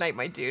 Have a good night,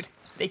 my dude.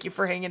 Thank you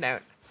for hanging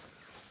out.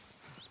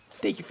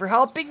 Thank you for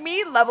helping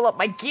me level up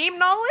my game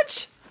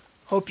knowledge.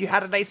 Hope you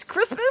had a nice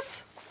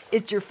Christmas.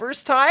 It's your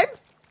first time.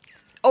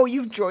 Oh,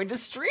 you've joined a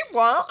stream?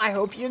 Well, I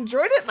hope you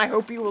enjoyed it, and I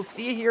hope you will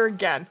see you here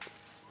again.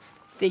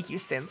 Thank you,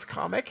 Sans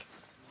Comic.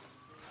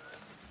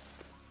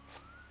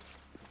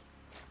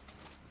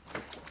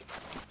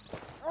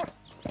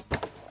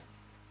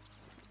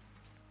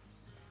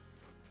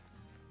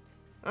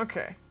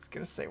 Okay, I was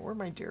gonna say, where'd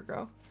my deer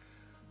go?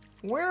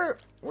 Where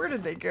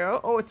did they go?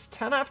 Oh, it's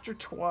 10 after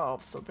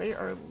 12, so they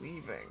are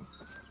leaving.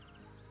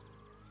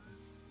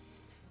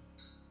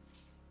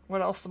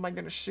 What else am I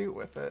gonna shoot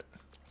with it?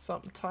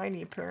 Something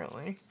tiny,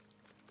 apparently.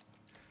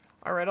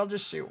 Alright, I'll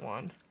just shoot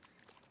one.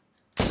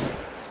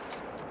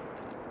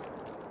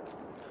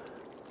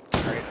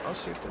 Alright, I'll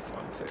shoot this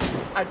one too.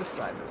 I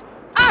decided.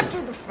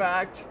 After the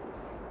fact!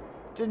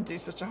 Didn't do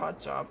such a hot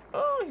job.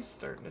 Oh, he's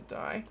starting to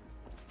die.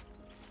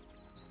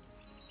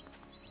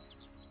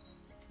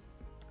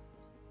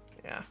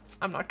 Yeah,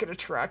 I'm not gonna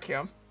track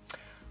him.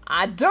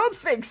 I don't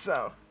think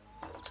so.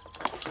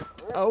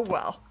 Oh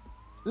well.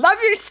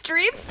 Love your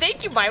streams.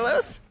 Thank you,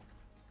 Milos.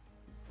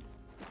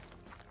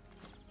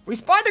 We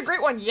spawned a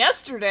great one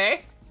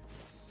yesterday.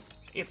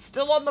 It's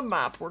still on the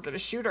map. We're gonna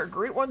shoot our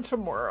great one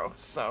tomorrow.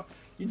 So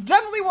you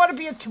definitely want to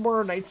be at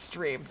tomorrow night's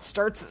stream. It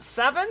starts at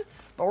 7,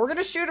 but we're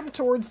gonna shoot him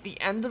towards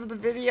the end of the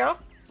video.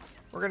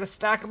 We're gonna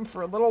stack him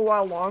for a little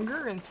while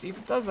longer and see if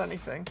it does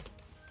anything.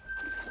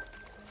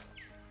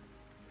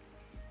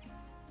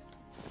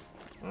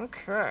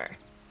 Okay.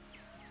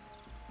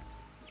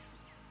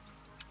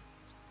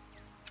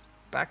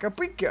 Back up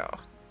we go.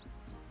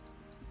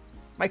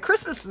 My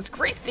Christmas was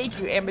great, thank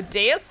you,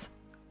 Amadeus.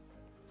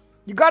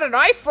 You got an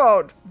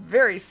iPhone!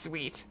 Very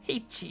sweet. Hey,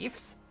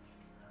 Chiefs.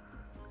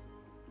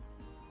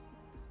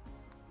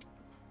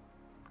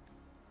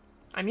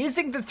 I'm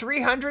using the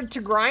 300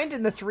 to grind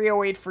and the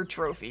 308 for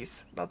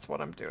trophies. That's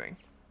what I'm doing.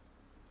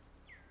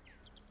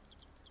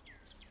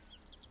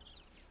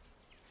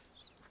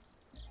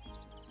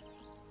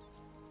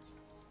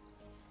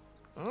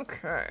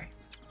 Okay.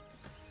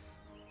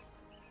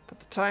 Put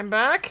the time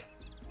back.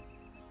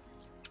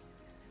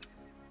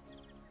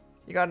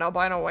 You got an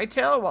albino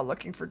whitetail while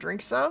looking for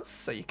drink sounds,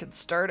 so you can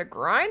start a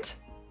grind?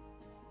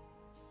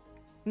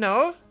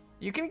 No,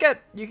 you can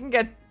get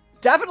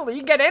definitely, you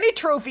can get any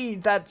trophy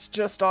that's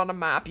just on a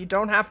map. You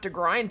don't have to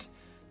grind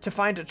to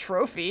find a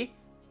trophy.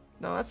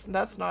 No,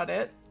 that's not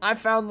it. I've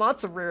found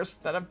lots of rares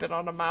that have been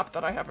on a map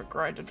that I haven't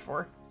grinded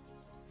for.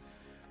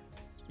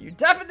 You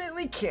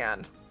definitely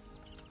can.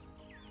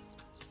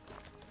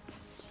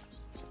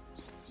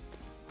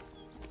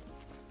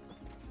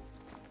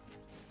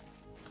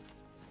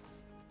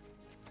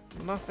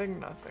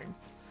 Nothing.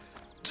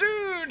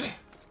 Dude!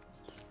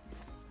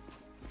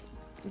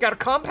 You got a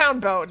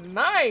compound bow.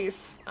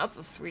 Nice! That's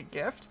a sweet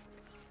gift.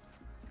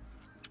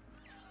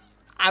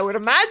 I would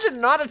imagine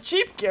not a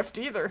cheap gift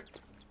either.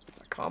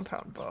 A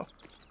compound bow.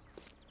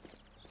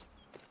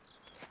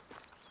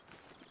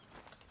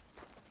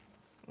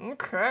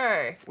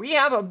 Okay. We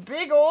have a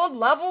big old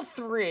level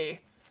 3.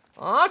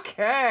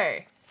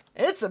 Okay.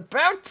 It's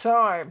about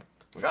time.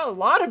 We got a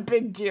lot of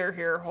big deer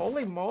here.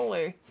 Holy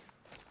moly.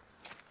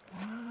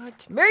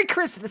 What? Merry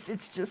Christmas,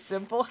 it's just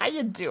simple. How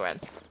you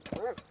doing?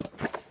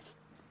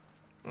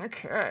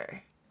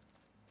 Okay.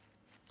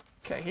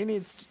 Okay, he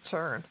needs to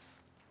turn.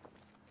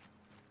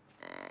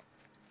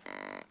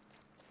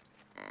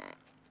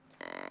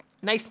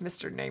 Nice,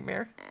 Mr.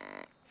 Nightmare.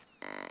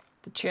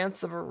 The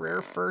chance of a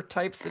rare fur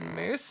types in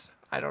moose?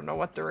 I don't know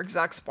what their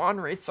exact spawn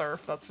rates are,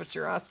 if that's what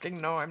you're asking.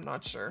 No, I'm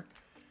not sure.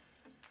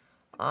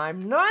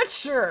 I'm not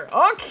sure.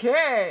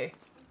 Okay.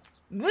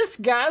 This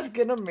guy's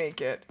gonna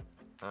make it.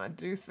 I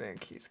do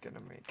think he's gonna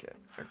make it.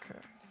 Okay.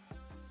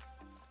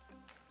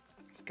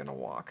 He's gonna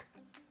walk.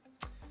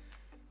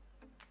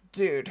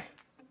 Dude.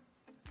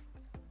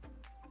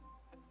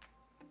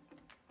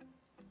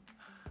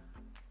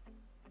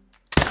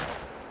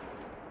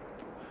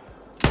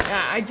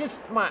 Yeah, I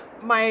just,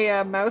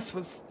 my mouse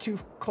was too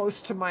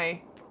close to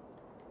my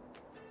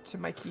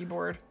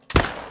keyboard.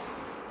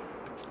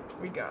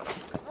 We got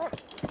him.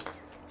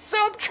 So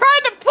I'm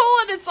trying to pull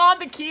it, it's on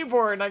the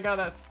keyboard. I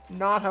gotta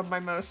not have my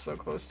mouse so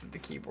close to the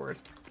keyboard.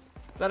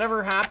 Does that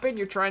ever happen?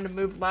 You're trying to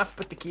move left,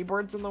 but the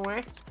keyboard's in the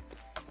way?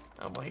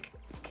 I'm like,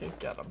 can't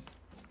get him.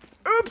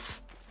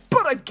 Oops!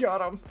 But I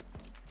got him.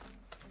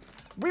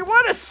 We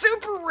want a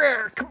super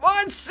rare! Come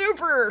on,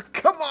 super!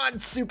 Come on,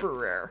 super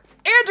rare!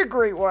 And a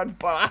great one,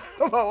 but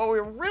what we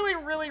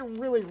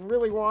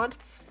really want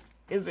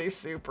is a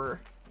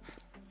super.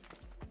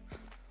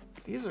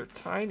 These are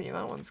tiny.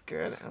 That one's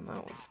good, and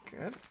that one's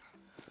good.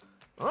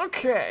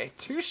 Okay,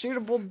 two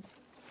shootable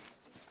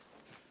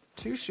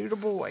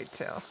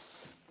whitetail.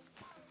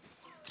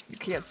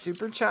 can't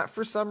super chat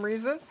for some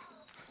reason.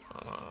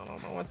 I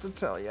don't know what to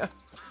tell you.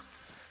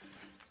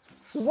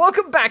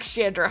 Welcome back,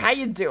 Chandra. How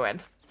you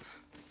doing?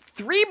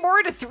 3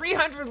 more to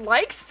 300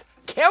 likes?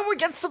 Can we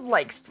get some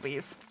likes,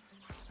 please?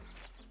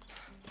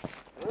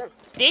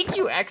 Thank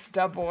you,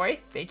 X-Dubboy.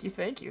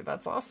 Thank you.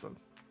 That's awesome.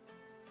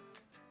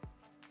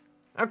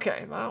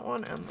 Okay, that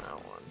one and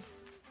that one.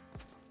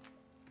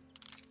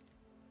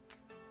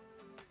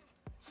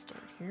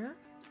 Start here.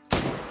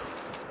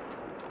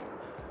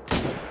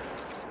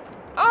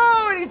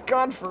 Oh, and he's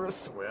gone for a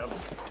swim.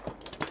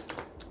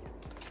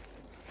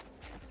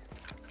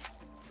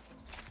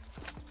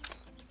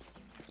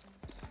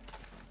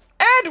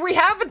 And we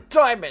have a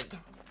diamond.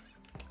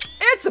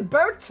 It's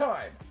about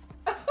time.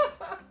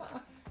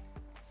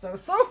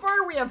 So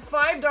far we have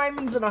 5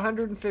 diamonds and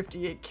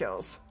 158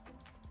 kills.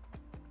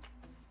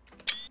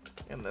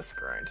 In this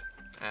grind.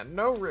 And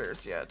no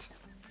rares yet.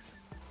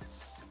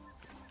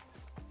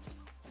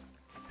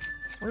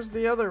 Where's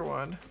the other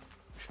one?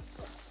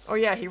 Oh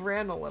yeah, he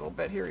ran a little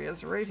bit. Here he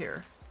is, right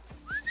here.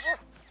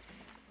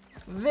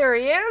 There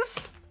he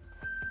is!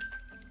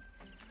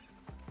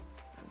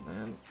 And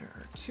then there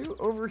are 2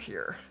 over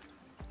here.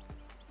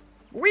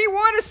 We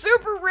want a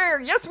super rare!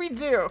 Yes, we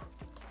do!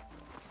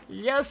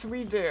 Yes,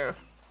 we do.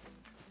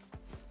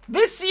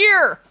 This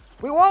year!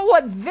 We want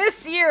one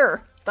this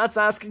year! That's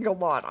asking a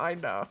lot, I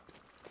know.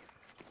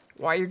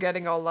 Why you're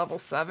getting all level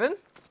 7?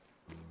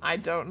 I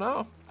don't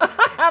know.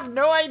 I have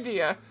no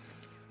idea.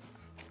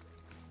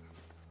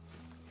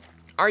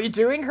 Are you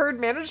doing herd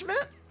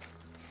management?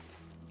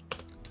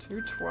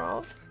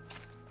 212.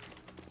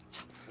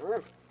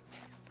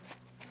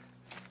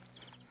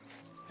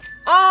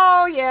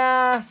 Oh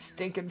yeah,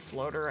 stinking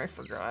floater, I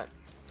forgot.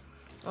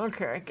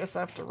 Okay, I guess I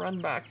have to run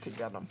back to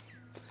get him.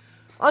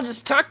 I'll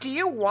just talk to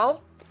you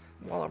while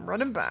I'm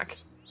running back.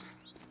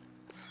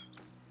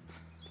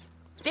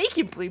 Thank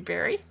you,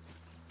 Blueberry.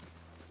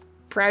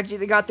 Proud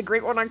you got the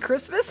great one on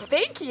Christmas.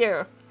 Thank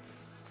you.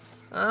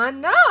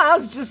 No, that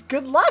was just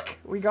good luck.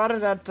 We got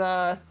it at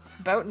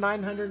about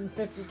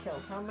 950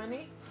 kills. How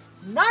many?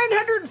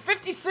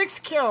 956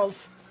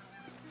 kills.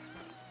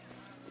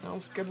 That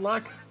was good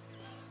luck.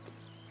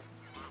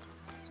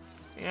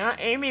 Yeah,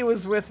 Amy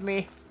was with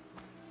me.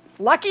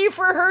 Lucky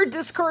for her,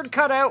 Discord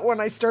cut out when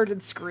I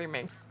started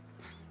screaming.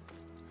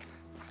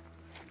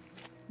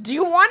 Do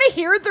you want to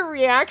hear the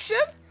reaction?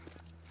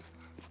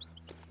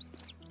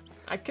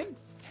 I could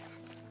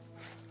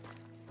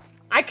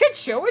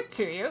show it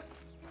to you.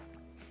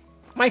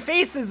 My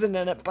face isn't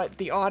in it, but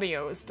the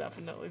audio is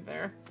definitely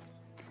there.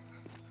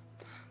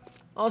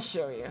 I'll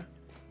show you.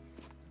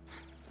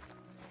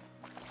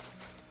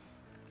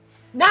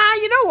 Nah,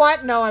 you know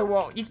what? No, I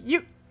won't.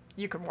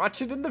 You can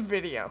watch it in the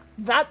video.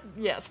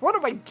 Yes, what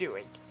am I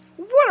doing?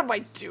 What am I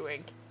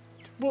doing?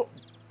 Well,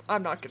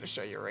 I'm not going to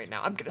show you right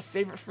now. I'm going to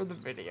save it for the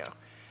video.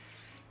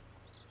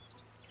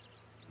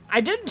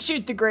 I didn't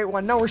shoot the great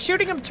one. No, we're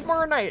shooting him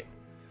tomorrow night.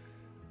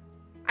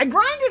 I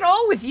grind it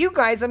all with you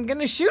guys. I'm going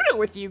to shoot it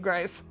with you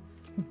guys.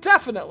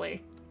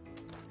 Definitely.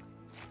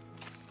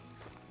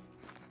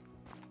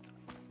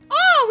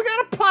 Oh, we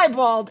got a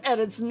piebald,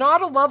 and it's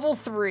not a level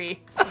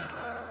 3.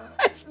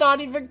 It's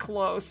not even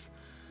close.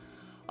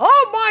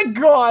 Oh my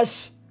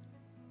gosh!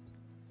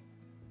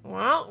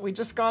 Well, we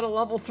just got a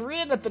level 3,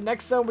 and at the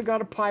next zone we got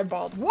a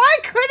piebald. Why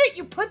couldn't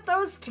you put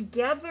those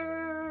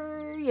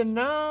together? You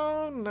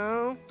know,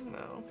 no.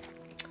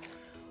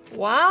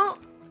 Well,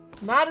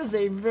 that is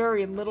a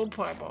very little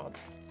piebald.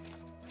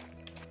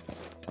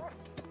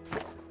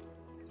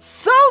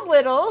 So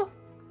little!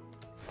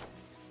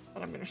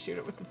 But I'm gonna shoot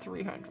it with the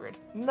 300.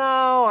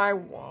 No, I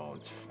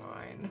won't.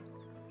 Fine.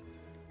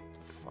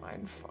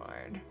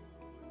 Fine.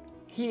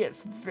 He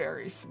is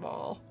very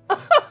small.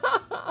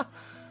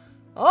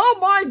 Oh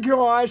my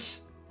gosh!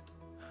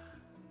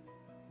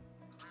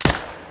 That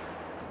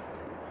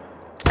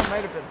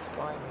might have been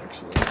spine,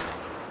 actually.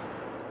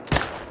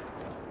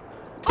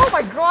 Oh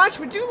my gosh,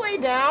 would you lay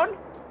down?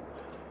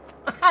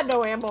 I had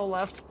no ammo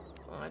left.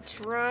 I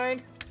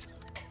tried.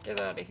 Get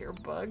out of here,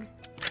 bug.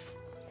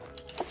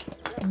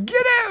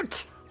 Get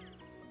out!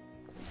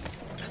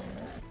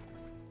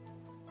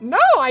 No,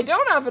 I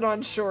don't have it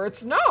on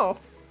shorts, no.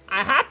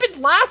 It happened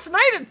last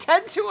night at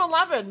 10 to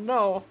 11,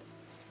 no.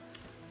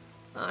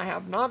 I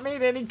have not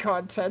made any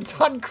content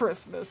on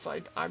Christmas.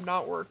 I'm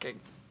not working.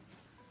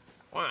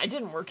 Well, I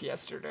didn't work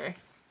yesterday.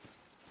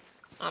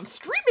 I'm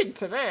streaming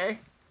today.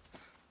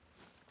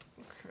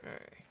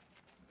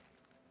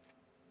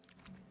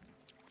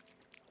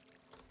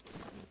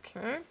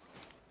 Okay.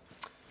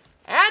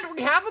 And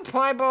we have a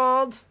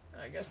piebald.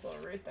 I guess I'll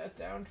write that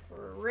down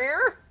for a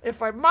rare,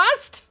 if I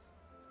must.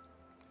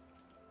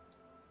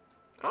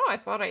 Oh, I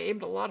thought I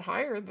aimed a lot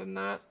higher than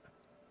that.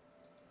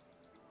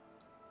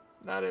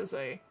 That is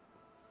a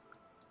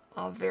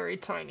very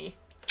tiny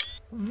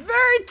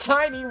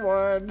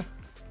one.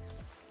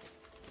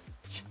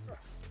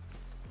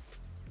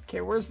 Okay,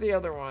 where's the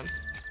other one?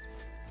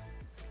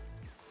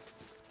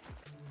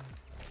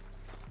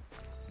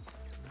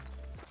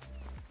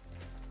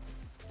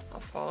 I'll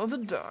follow the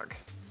dog.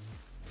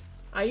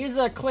 I use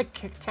a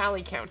click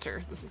tally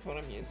counter. This is what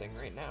I'm using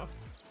right now.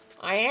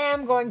 I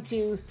am going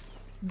to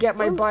get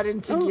my butt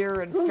into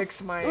gear and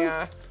fix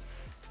my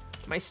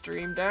my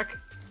stream deck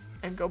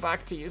and go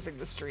back to using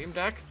the stream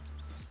deck.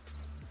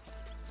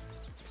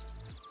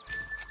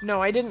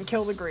 No, I didn't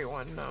kill the great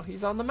one. No,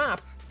 he's on the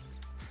map.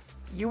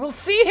 You will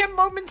see him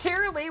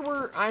momentarily.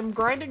 I'm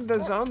grinding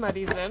the zone that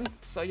he's in,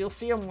 so you'll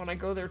see him when I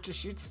go there to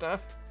shoot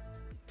stuff.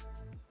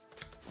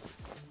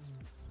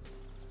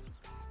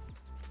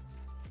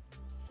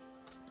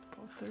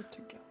 Both there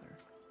together.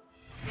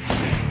 I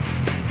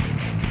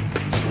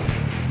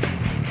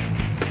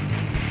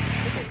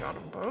think I got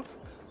them both.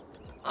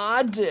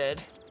 I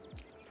did.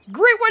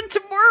 Great one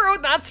tomorrow,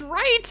 that's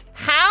right!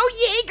 How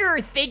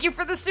Jaeger, thank you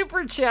for the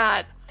super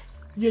chat.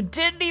 You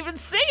didn't even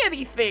say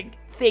anything.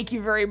 Thank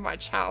you very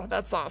much, How.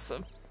 That's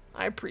awesome.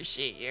 I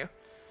appreciate you.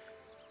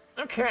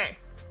 Okay.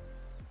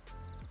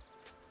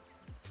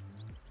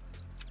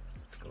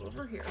 Let's go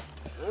over here.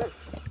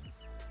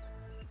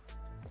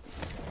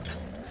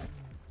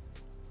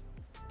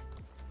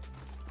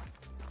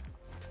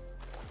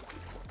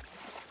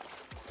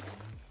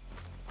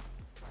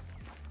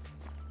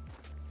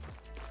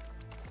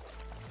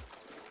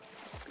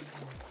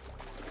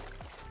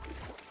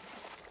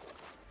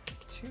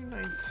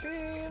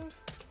 $219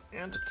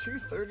 and a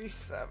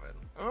 237.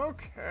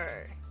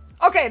 Okay.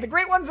 Okay, the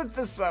great one's at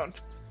this zone.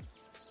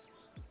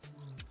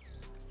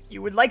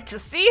 You would like to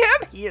see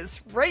him? He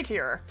is right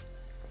here.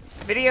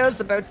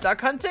 Videos about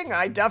duck hunting?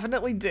 I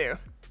definitely do.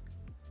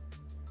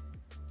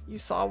 You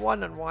saw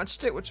one and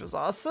watched it, which was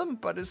awesome,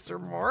 but is there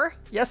more?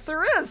 Yes,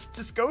 there is.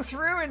 Just go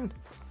through and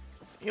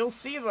you'll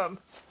see them.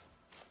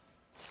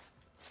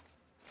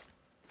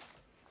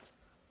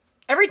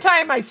 Every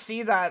time I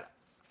see that,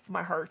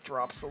 my heart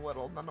drops a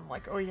little, and then I'm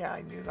like, oh yeah,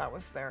 I knew that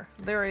was there.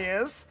 There he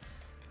is.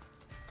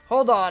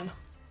 Hold on.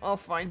 I'll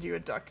find you a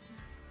duck.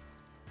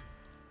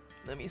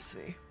 Let me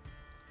see.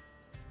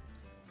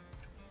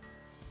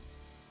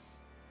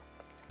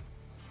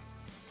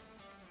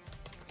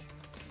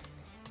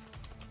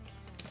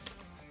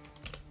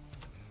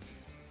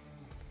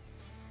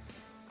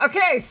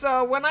 Okay,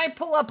 so when I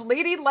pull up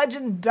Lady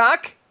Legend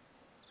Duck,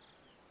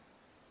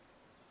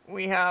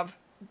 we have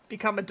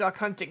become a duck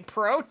hunting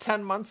pro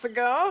 10 months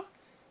ago.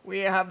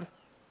 We have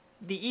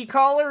the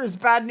e-collar is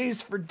bad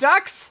news for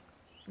ducks.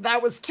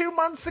 That was 2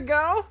 months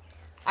ago.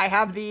 I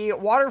have the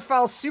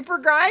waterfowl super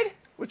guide,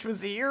 which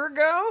was a year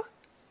ago.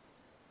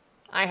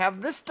 I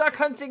have this duck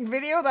hunting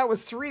video. That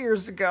was 3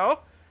 years ago.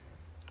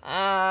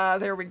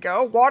 There we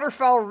go.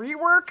 Waterfowl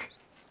rework.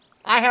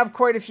 I have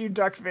quite a few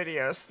duck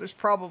videos. There's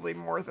probably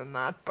more than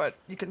that, but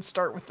you can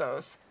start with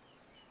those.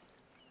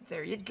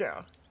 There you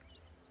go.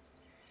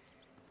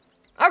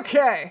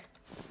 Okay.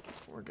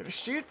 We're gonna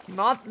shoot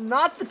not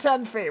the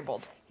 10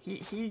 fabled.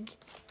 He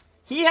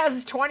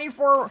has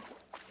 24,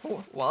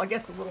 well, I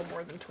guess a little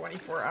more than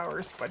 24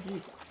 hours, but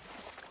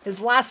his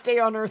last day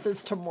on Earth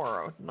is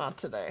tomorrow, not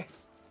today.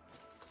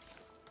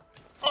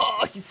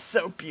 Oh, he's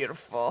so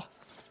beautiful.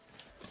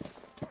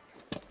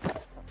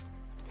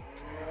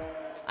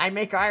 I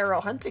make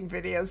IRL hunting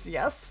videos,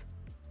 yes.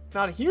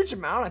 Not a huge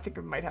amount. I think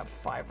we might have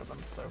 5 of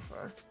them so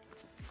far.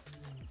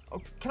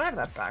 Oh, can I have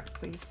that back,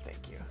 please?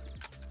 Thank you.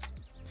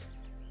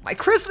 My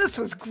Christmas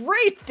was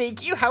great,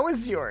 thank you. How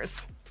was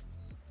yours?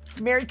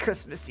 Merry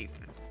Christmas,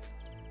 Ethan.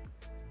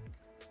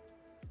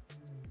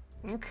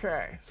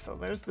 Okay, so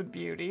there's the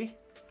beauty.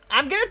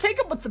 I'm gonna take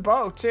him with the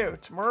bow, too.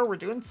 Tomorrow we're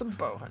doing some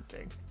bow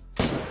hunting.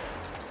 I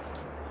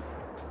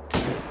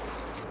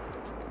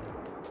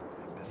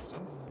missed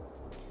him.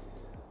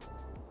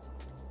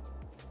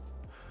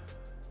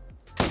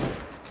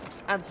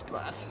 And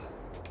splat.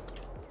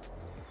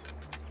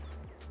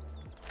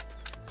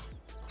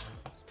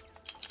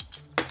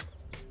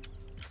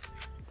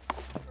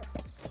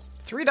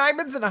 Three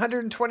diamonds and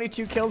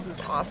 122 kills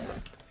is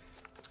awesome.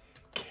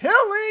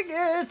 Killing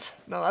it!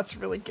 No, that's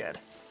really good.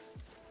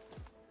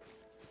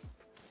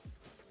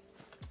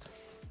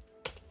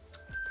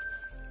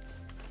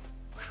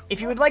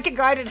 If you would like a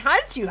guided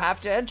hunt, you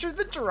have to enter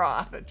the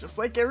draw. Just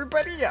like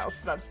everybody else.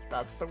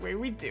 That's the way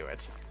we do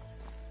it.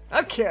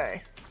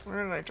 Okay.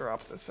 Where did I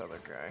drop this other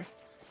guy?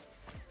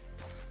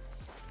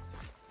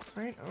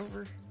 Right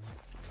over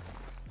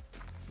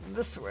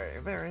this way.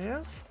 There he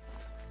is.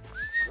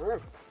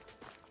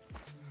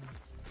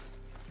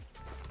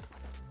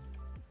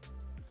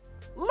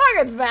 Look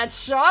at that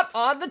shot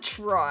on the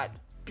trot.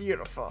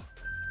 Beautiful.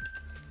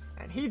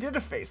 And he did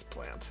a face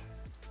plant.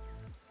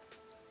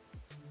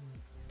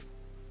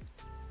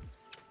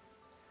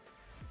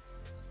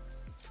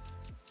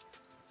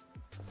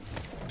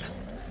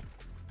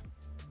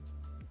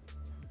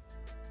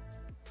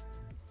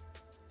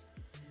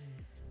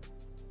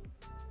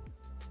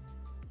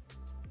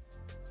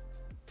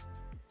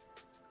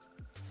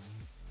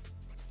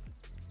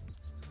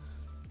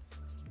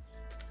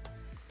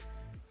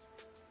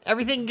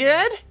 Everything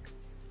good?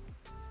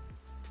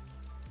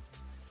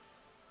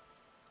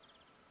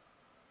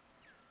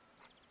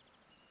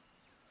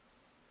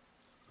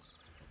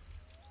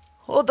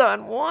 Hold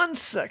on 1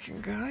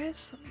 second,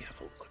 guys. Let me have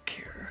a look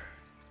here.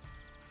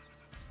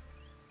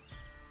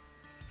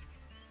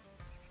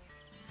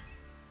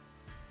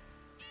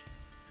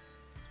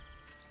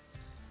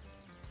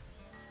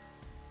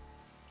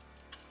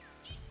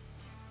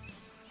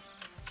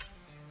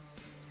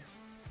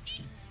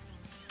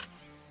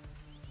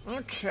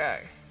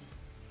 Okay.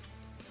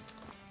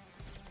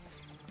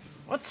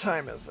 What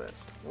time is it?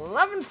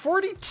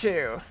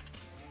 11:42.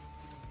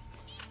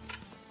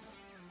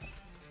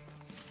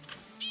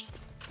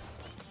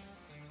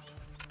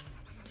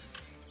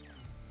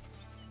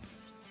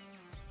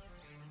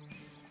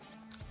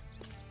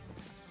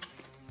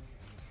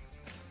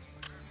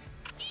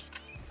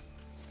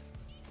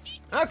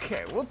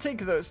 Okay, we'll take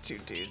those two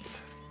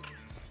dudes.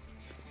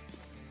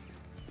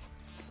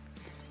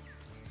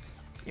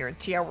 You're in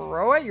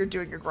Tiawaroa, you're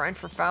doing your grind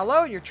for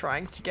fallow, you're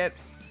trying to get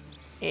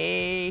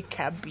a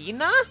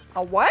cabina?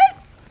 A what?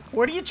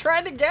 What are you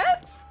trying to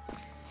get?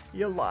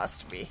 You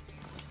lost me.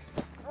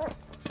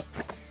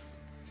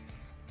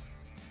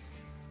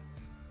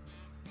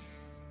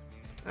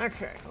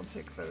 Okay, I'll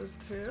take those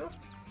two.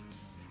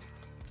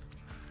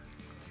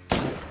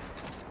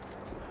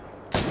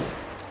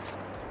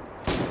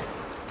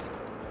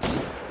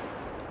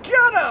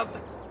 Got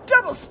him!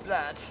 Double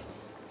splat!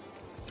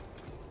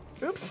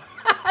 Oops.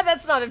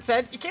 That's not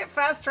intent. You can't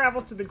fast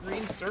travel to the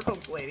green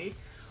circles, lady.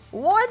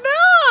 Why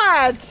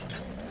not?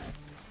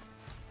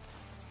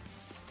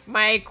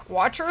 My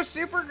Quattro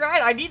Super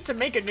Guide? I need to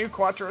make a new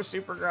Quattro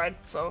Super Guide,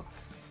 so...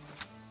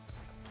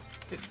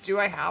 Do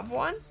I have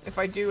one? If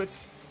I do,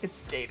 it's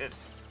dated.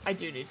 I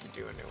do need to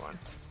do a new one.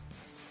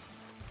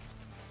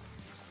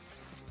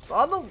 It's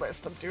on the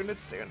list. I'm doing it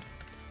soon.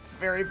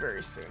 Very,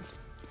 very soon.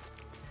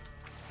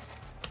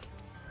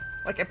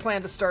 Like, I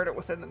plan to start it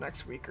within the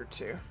next week or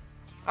two.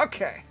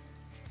 Okay.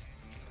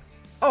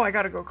 Oh, I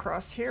gotta go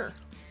across here.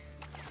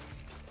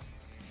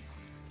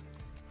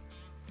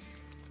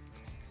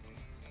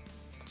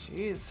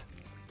 Jeez.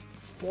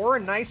 4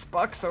 nice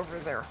bucks over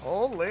there.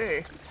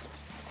 Holy.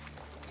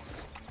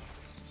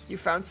 You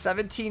found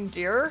 17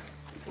 deer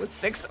with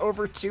 6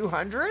 over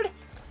 200?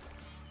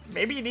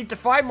 Maybe you need to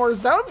find more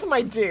zones,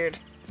 my dude.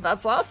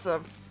 That's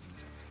awesome.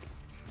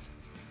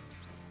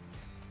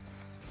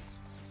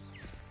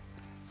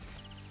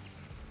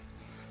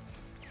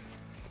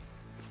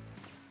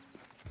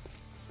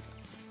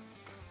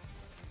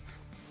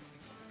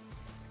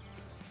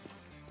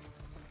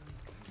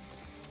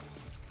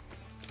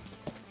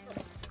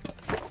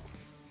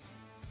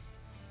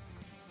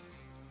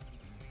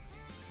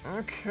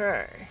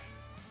 Okay.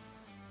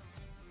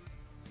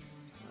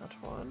 That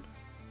one.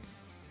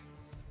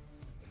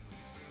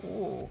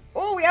 Ooh.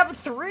 Oh, we have a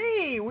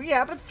 3! We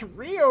have a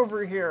 3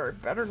 over here.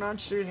 Better not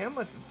shoot him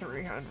with the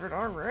 300.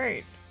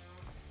 Alright.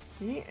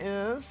 He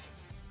is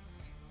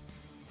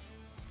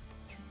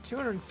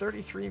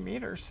 233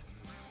 meters.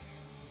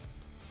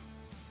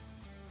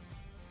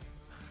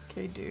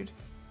 Okay, dude.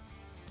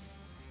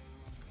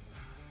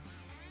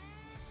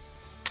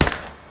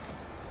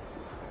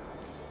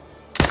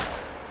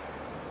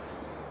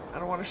 I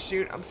don't want to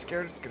shoot. I'm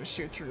scared it's going to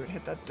shoot through and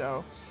hit that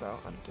doe, so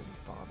I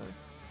didn't bother.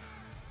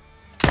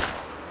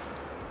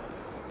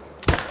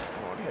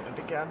 I won't hit it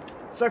again.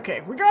 It's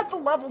okay. We got the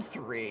level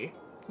 3.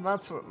 And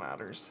that's what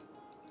matters.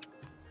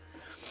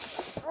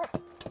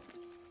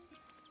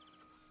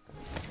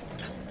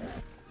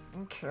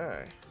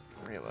 Okay.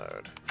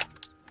 Reload.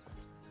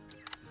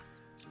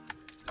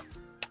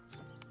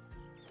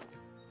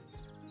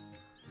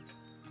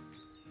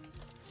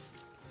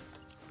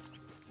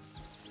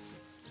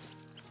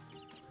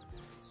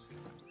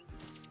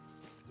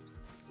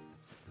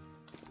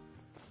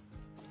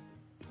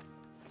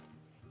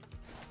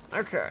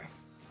 Okay.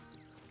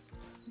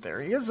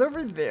 There he is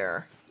over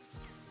there.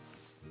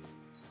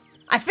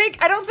 I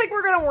don't think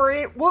we're gonna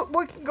worry.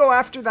 We can go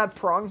after that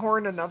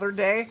pronghorn another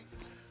day.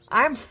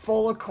 I'm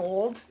full of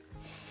cold.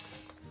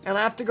 And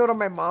I have to go to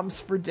my mom's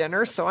for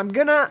dinner, so I'm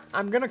gonna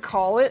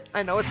call it.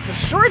 I know it's a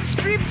short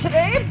stream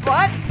today,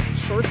 but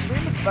short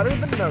stream is better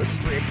than no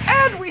stream.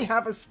 And we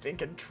have a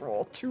stinking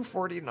troll,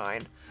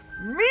 249.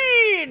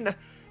 Mean!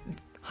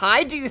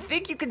 Hi, do you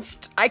think you can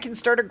I can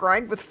start a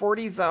grind with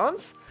 40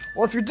 zones?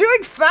 Well, if you're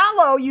doing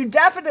fallow, you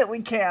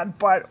definitely can,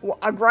 but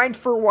a grind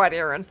for what,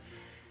 Aaron?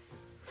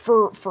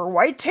 For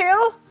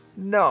whitetail?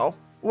 No.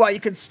 Well, you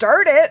can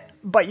start it,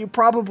 but you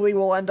probably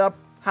will end up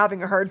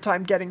having a hard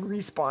time getting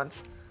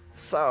respawns.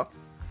 So,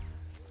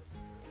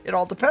 it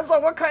all depends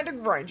on what kind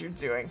of grind you're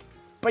doing.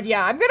 But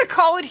yeah, I'm gonna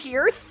call it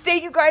here.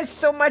 Thank you guys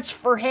so much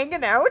for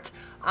hanging out.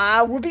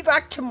 We'll be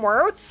back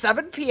tomorrow at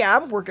 7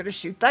 p.m. We're gonna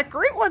shoot that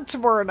great one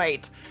tomorrow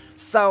night.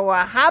 So,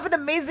 have an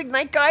amazing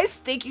night, guys.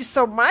 Thank you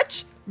so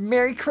much.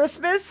 Merry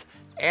Christmas.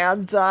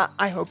 And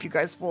I hope you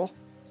guys will...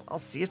 I'll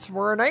see you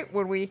tomorrow night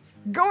when we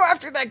go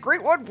after that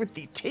great one with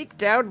the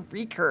takedown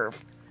recurve.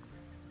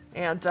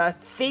 And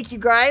thank you,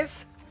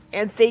 guys.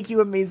 And thank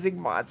you, amazing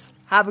mods.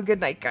 Have a good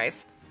night,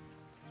 guys.